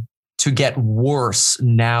beginning to get worse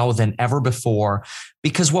now than ever before,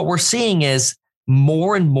 because what we're seeing is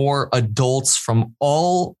more and more adults from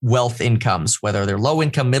all wealth incomes, whether they're low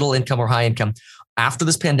income, middle income, or high income, after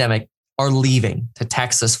this pandemic are leaving to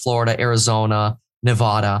Texas, Florida, Arizona,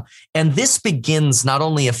 Nevada. And this begins not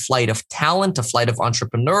only a flight of talent, a flight of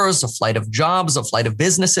entrepreneurs, a flight of jobs, a flight of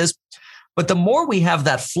businesses, but the more we have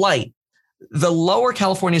that flight, the lower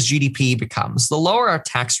California's GDP becomes, the lower our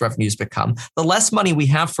tax revenues become, the less money we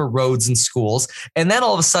have for roads and schools. And then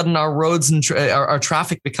all of a sudden our roads and our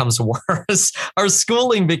traffic becomes worse. Our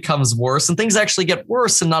schooling becomes worse, and things actually get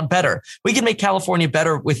worse and not better. We can make California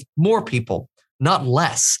better with more people, not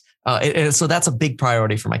less. So that's a big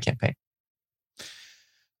priority for my campaign.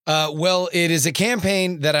 Well, it is a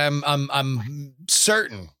campaign that I'm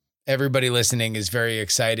certain everybody listening is very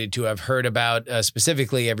excited to have heard about,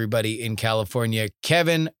 specifically everybody in California.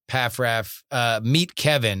 Kevin Paffrath,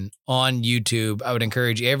 MeetKevin on YouTube. I would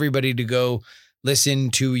encourage everybody to go listen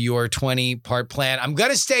to your 20-part plan. I'm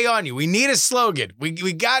going to stay on you. We need a slogan.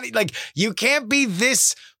 We got it. Like, you can't be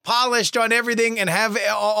this polished on everything and have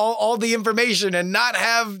all the information and not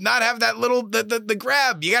have that little, the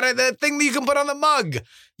grab. You got the thing that you can put on the mug.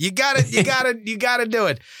 You got to do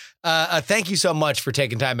it. Thank you so much for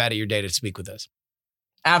taking time out of your day to speak with us.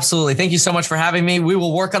 Absolutely. Thank you so much for having me. We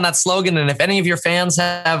will work on that slogan. And if any of your fans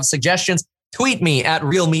have suggestions, tweet me at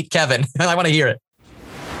 @RealMeetKevin. I want to hear it.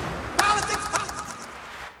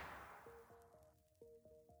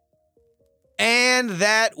 And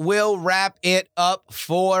that will wrap it up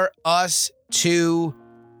for us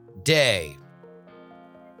today.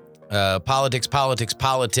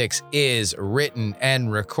 Politics is written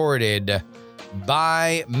and recorded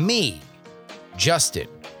by me, Justin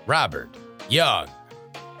Robert Young.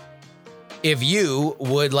 If you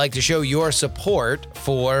would like to show your support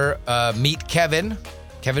for MeetKevin,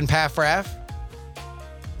 Kevin Paffrath,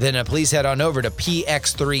 then please head on over to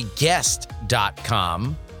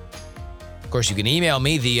px3guest.com. Of course, you can email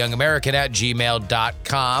me,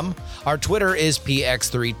 theyoungamerican@gmail.com. Our Twitter is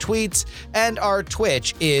px3tweets, and our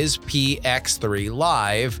Twitch is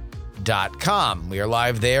px3live.com. We are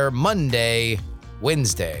live there Monday,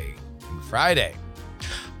 Wednesday, and Friday.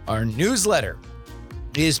 Our newsletter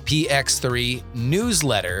is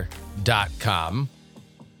px3newsletter.com.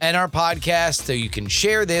 And our podcast, so you can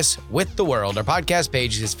share this with the world. Our podcast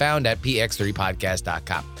page is found at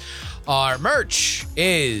px3podcast.com. Our merch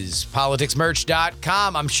is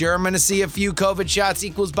politicsmerch.com. I'm sure I'm going to see a few COVID shots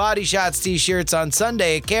equals body shots t-shirts on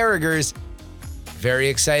Sunday at Carragher's. Very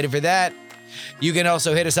excited for that. You can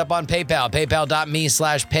also hit us up on PayPal,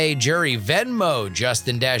 paypal.me/payjury, Venmo,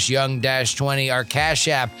 Justin-Young-20. Our Cash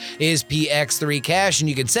App is PX3Cash, and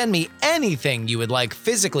you can send me anything you would like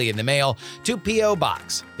physically in the mail to P.O.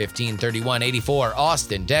 Box 153184,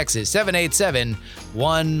 Austin, Texas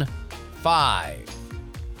 78715.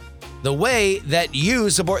 The way that you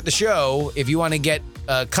support the show, if you want to get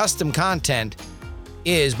custom content,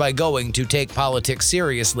 is by going to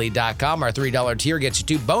takepoliticsseriously.com. Our $3 tier gets you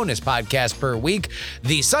 2 bonus podcasts per week.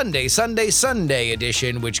 The Sunday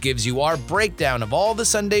edition, which gives you our breakdown of all the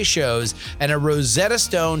Sunday shows and a Rosetta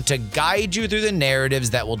Stone to guide you through the narratives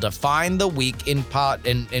that will define the week in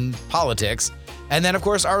politics. And then, of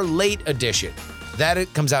course, our late edition. That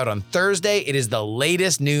it comes out on Thursday. It is the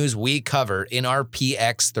latest news we cover in our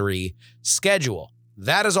PX3 schedule.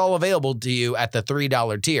 That is all available to you at the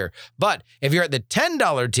 $3 tier. But if you're at the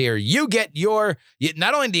 $10 tier, you get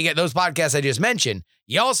not only do you get those podcasts I just mentioned,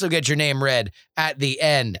 you also get your name read at the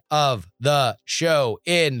end of the show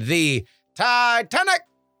in the Titanic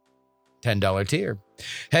 $10 tier.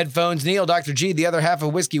 Headphones, Neil, Dr. G, the other half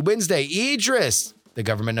of Whiskey Wednesday, Idris, the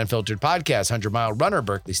Government Unfiltered Podcast, 100 Mile Runner,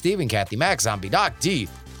 Berkeley Stephen, Kathy Mack, Zombie Doc, D,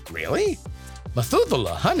 really?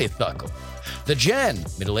 Methuselah, Honeythuckle, The Jen,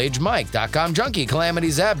 Middle-Aged Mike, .com Junkie, Calamity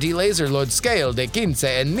Zap, D Laser, Lord Scale, De Quince,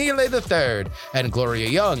 and Nile the Third, and Gloria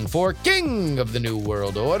Young for King of the New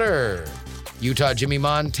World Order. Utah Jimmy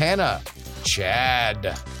Montana,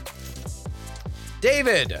 Chad.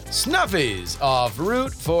 David, Snuffies off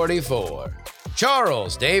Route 44.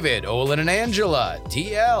 Charles, David, Olin and Angela,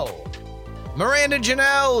 TL. Miranda,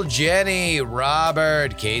 Janelle, Jenny,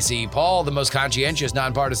 Robert, Casey, Paul, the most conscientious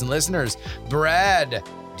nonpartisan listeners, Brad,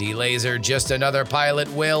 D-Laser, Just Another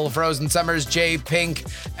Pilot, Will, Frozen Summers, J Pink,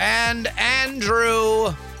 and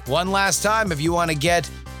Andrew. One last time, if you want to get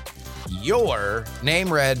your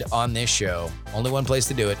name read on this show, only one place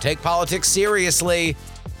to do it,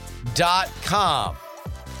 takepoliticsseriously.com.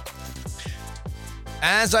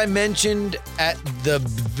 As I mentioned at the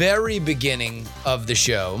very beginning of the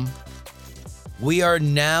show, we are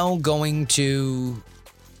now going to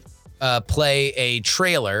play a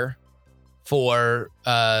trailer for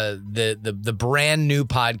the brand new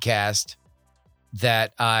podcast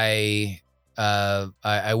that I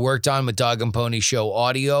worked on with Dog and Pony Show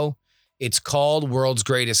Audio. It's called World's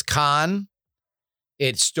Greatest Con.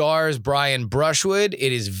 It stars Brian Brushwood.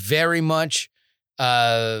 It is very much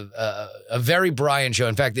a very Brian show.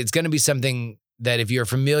 In fact, it's going to be something that if you're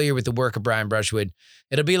familiar with the work of Brian Brushwood,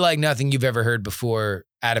 it'll be like nothing you've ever heard before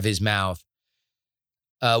out of his mouth.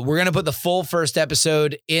 We're going to put the full first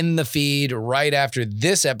episode in the feed right after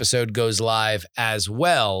this episode goes live as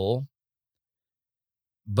well.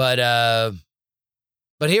 But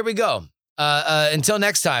here we go. Until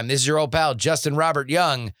next time, this is your old pal, Justin Robert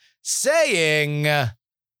Young, saying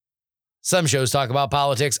some shows talk about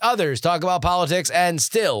politics, others talk about politics, and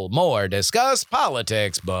still more discuss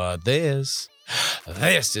politics. But this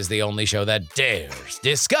is the only show that dares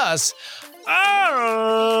discuss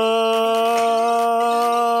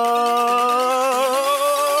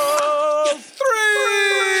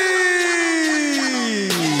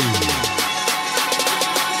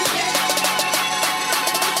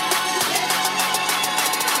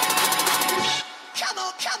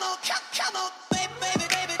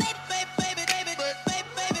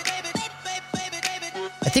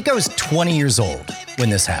I think I was 20 years old when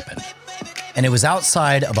this happened, and it was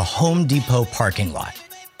outside of a Home Depot parking lot.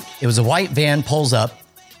 It was a white van, pulls up,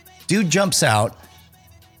 dude jumps out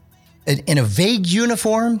in a vague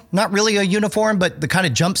uniform, not really a uniform, but the kind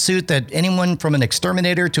of jumpsuit that anyone from an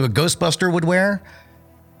exterminator to a Ghostbuster would wear.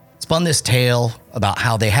 Spun this tale about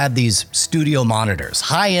how they had these studio monitors,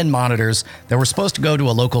 high-end monitors that were supposed to go to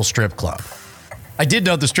a local strip club. I did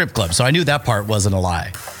know the strip club, so I knew that part wasn't a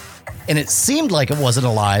lie. And it seemed like it wasn't a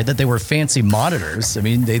lie that they were fancy monitors. I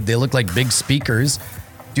mean, they looked like big speakers.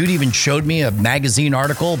 Dude even showed me a magazine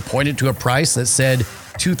article, pointed to a price that said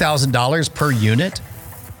 $2,000 per unit.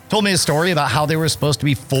 Told me a story about how they were supposed to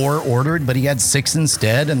be 4 ordered, but he had 6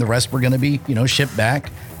 instead, and the rest were going to be, shipped back.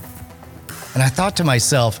 And I thought to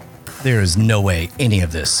myself, there is no way any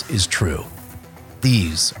of this is true.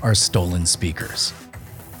 These are stolen speakers.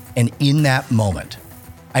 And in that moment,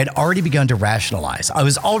 I had already begun to rationalize. I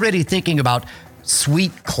was already thinking about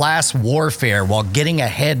sweet class warfare while getting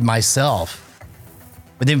ahead myself.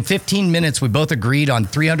 Within 15 minutes, we both agreed on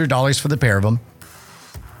 $300 for the pair of them.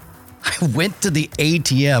 I went to the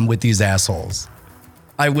ATM with these assholes.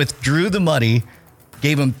 I withdrew the money,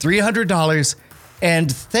 gave them $300, and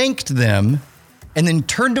thanked them, and then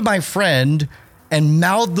turned to my friend and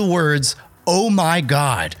mouthed the words, "Oh my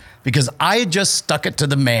God," because I had just stuck it to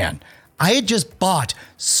the man. I had just bought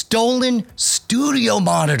stolen studio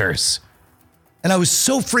monitors. And I was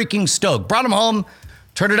so freaking stoked. Brought them home,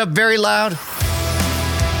 turned it up very loud.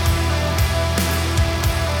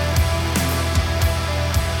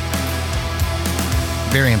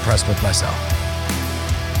 Very impressed with myself.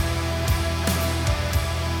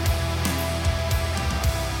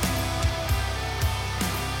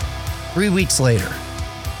 Three weeks later,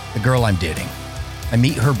 the girl I'm dating, I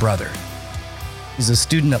meet her brother. He's a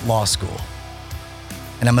student at law school.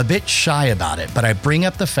 And I'm a bit shy about it, but I bring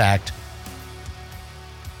up the fact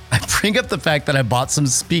that I bought some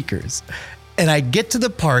speakers. And I get to the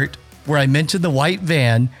part where I mention the white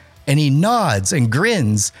van, and he nods and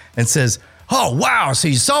grins and says, "Oh, wow, so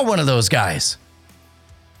you saw one of those guys."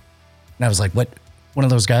 And I was like, "What? One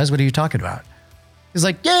of those guys? What are you talking about?" He's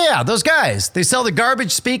like, yeah, those guys. They sell the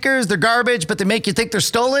garbage speakers. They're garbage, but they make you think they're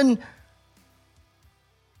stolen.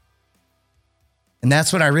 And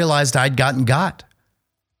that's when I realized I'd gotten got.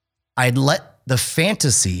 I'd let the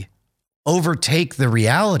fantasy overtake the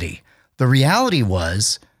reality. The reality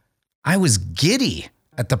was I was giddy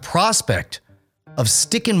at the prospect of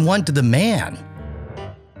sticking one to the man.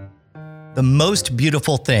 The most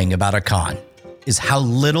beautiful thing about a con is how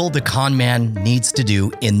little the con man needs to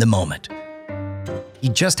do in the moment. He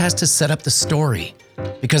just has to set up the story,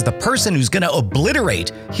 because the person who's going to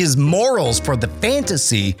obliterate his morals for the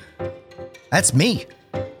fantasy, that's me.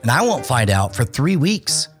 And I won't find out for 3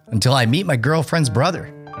 weeks until I meet my girlfriend's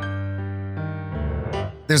brother.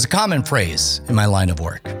 There's a common phrase in my line of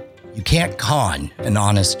work. You can't con an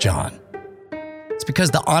honest John. It's because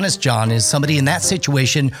the honest John is somebody in that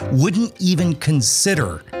situation wouldn't even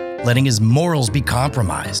consider letting his morals be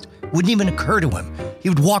compromised. Wouldn't even occur to him. He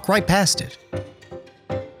would walk right past it.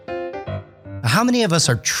 How many of us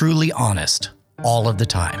are truly honest all of the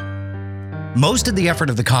time? Most of the effort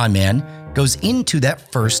of the con man goes into that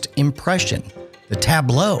first impression, the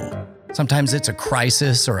tableau. Sometimes it's a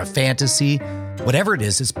crisis or a fantasy. Whatever it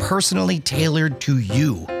is, it's personally tailored to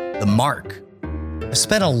you, the mark. I've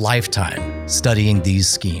spent a lifetime studying these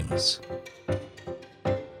schemes,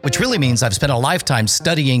 which really means I've spent a lifetime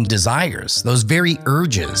studying desires, those very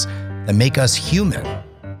urges that make us human.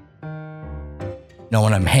 You know,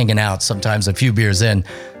 when I'm hanging out, sometimes a few beers in,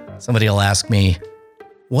 somebody will ask me,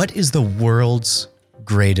 what is the world's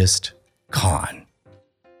greatest con?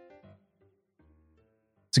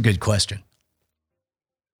 It's a good question.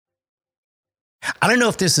 I don't know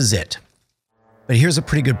if this is it, but here's a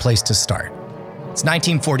pretty good place to start. It's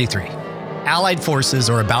 1943. Allied forces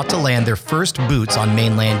are about to land their first boots on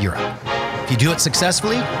mainland Europe. If If you do it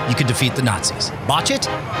successfully, you can defeat the Nazis. Botch it,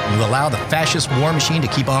 and you allow the fascist war machine to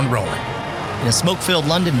keep on rolling. In a smoke-filled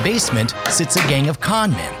London basement sits a gang of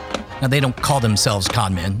con men. Now, they don't call themselves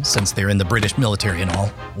con men, since they're in the British military and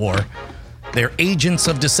all, or they're agents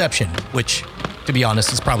of deception, which, to be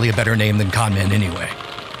honest, is probably a better name than con men anyway.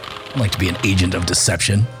 I'd like to be an agent of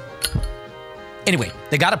deception. Anyway,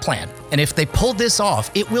 they got a plan, and if they pull this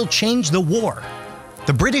off, it will change the war.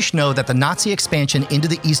 The British know that the Nazi expansion into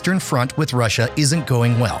the Eastern Front with Russia isn't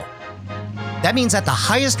going well. That means at the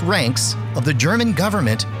highest ranks of the German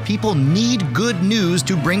government, people need good news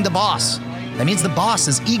to bring the boss. That means the boss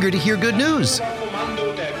is eager to hear good news.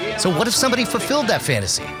 So what if somebody fulfilled that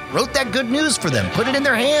fantasy, wrote that good news for them, put it in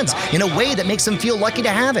their hands in a way that makes them feel lucky to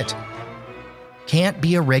have it? Can't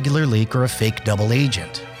be a regular leak or a fake double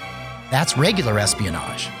agent. That's regular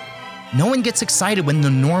espionage. No one gets excited when the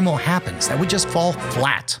normal happens. That would just fall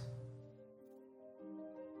flat.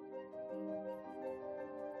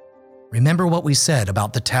 Remember what we said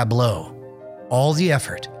about the tableau. All the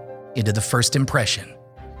effort into the first impression.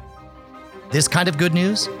 This kind of good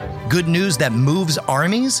news that moves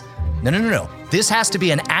armies? No. This has to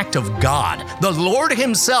be an act of God, the Lord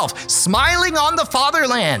himself, smiling on the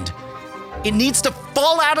fatherland. It needs to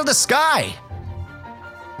fall out of the sky.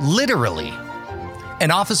 Literally. An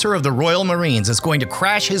officer of the Royal Marines is going to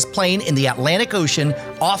crash his plane in the Atlantic Ocean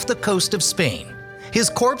off the coast of Spain. His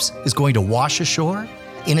corpse is going to wash ashore.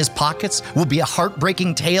 In his pockets will be a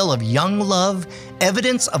heartbreaking tale of young love,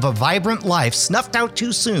 evidence of a vibrant life snuffed out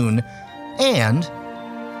too soon, and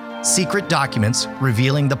secret documents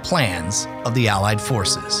revealing the plans of the Allied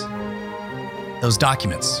forces. Those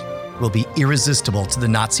documents will be irresistible to the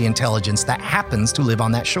Nazi intelligence that happens to live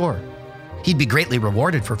on that shore. He'd be greatly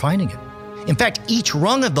rewarded for finding it. In fact, each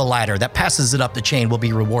rung of the ladder that passes it up the chain will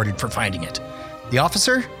be rewarded for finding it. The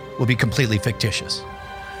officer will be completely fictitious.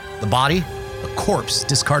 The body, a corpse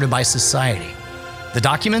discarded by society. The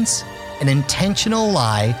documents, an intentional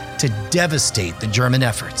lie to devastate the German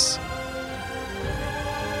efforts.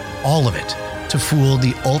 All of it to fool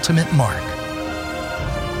the ultimate mark.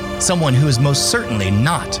 Someone who is most certainly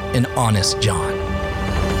not an honest John.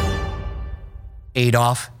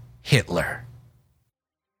 Adolf Hitler.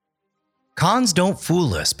 Cons don't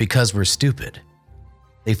fool us because we're stupid.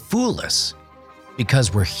 They fool us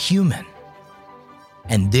because we're human.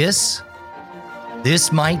 And this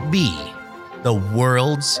might be the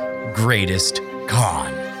world's greatest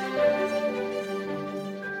con.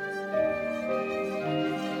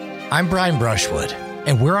 I'm Brian Brushwood,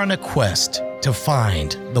 and we're on a quest to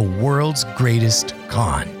find the world's greatest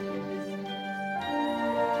con.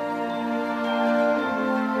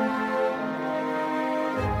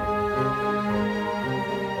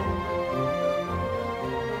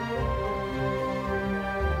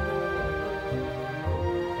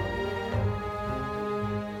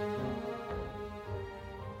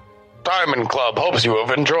 Diamond Club hopes you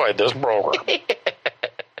have enjoyed this program.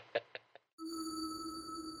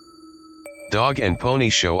 Dog and Pony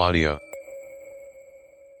Show audio.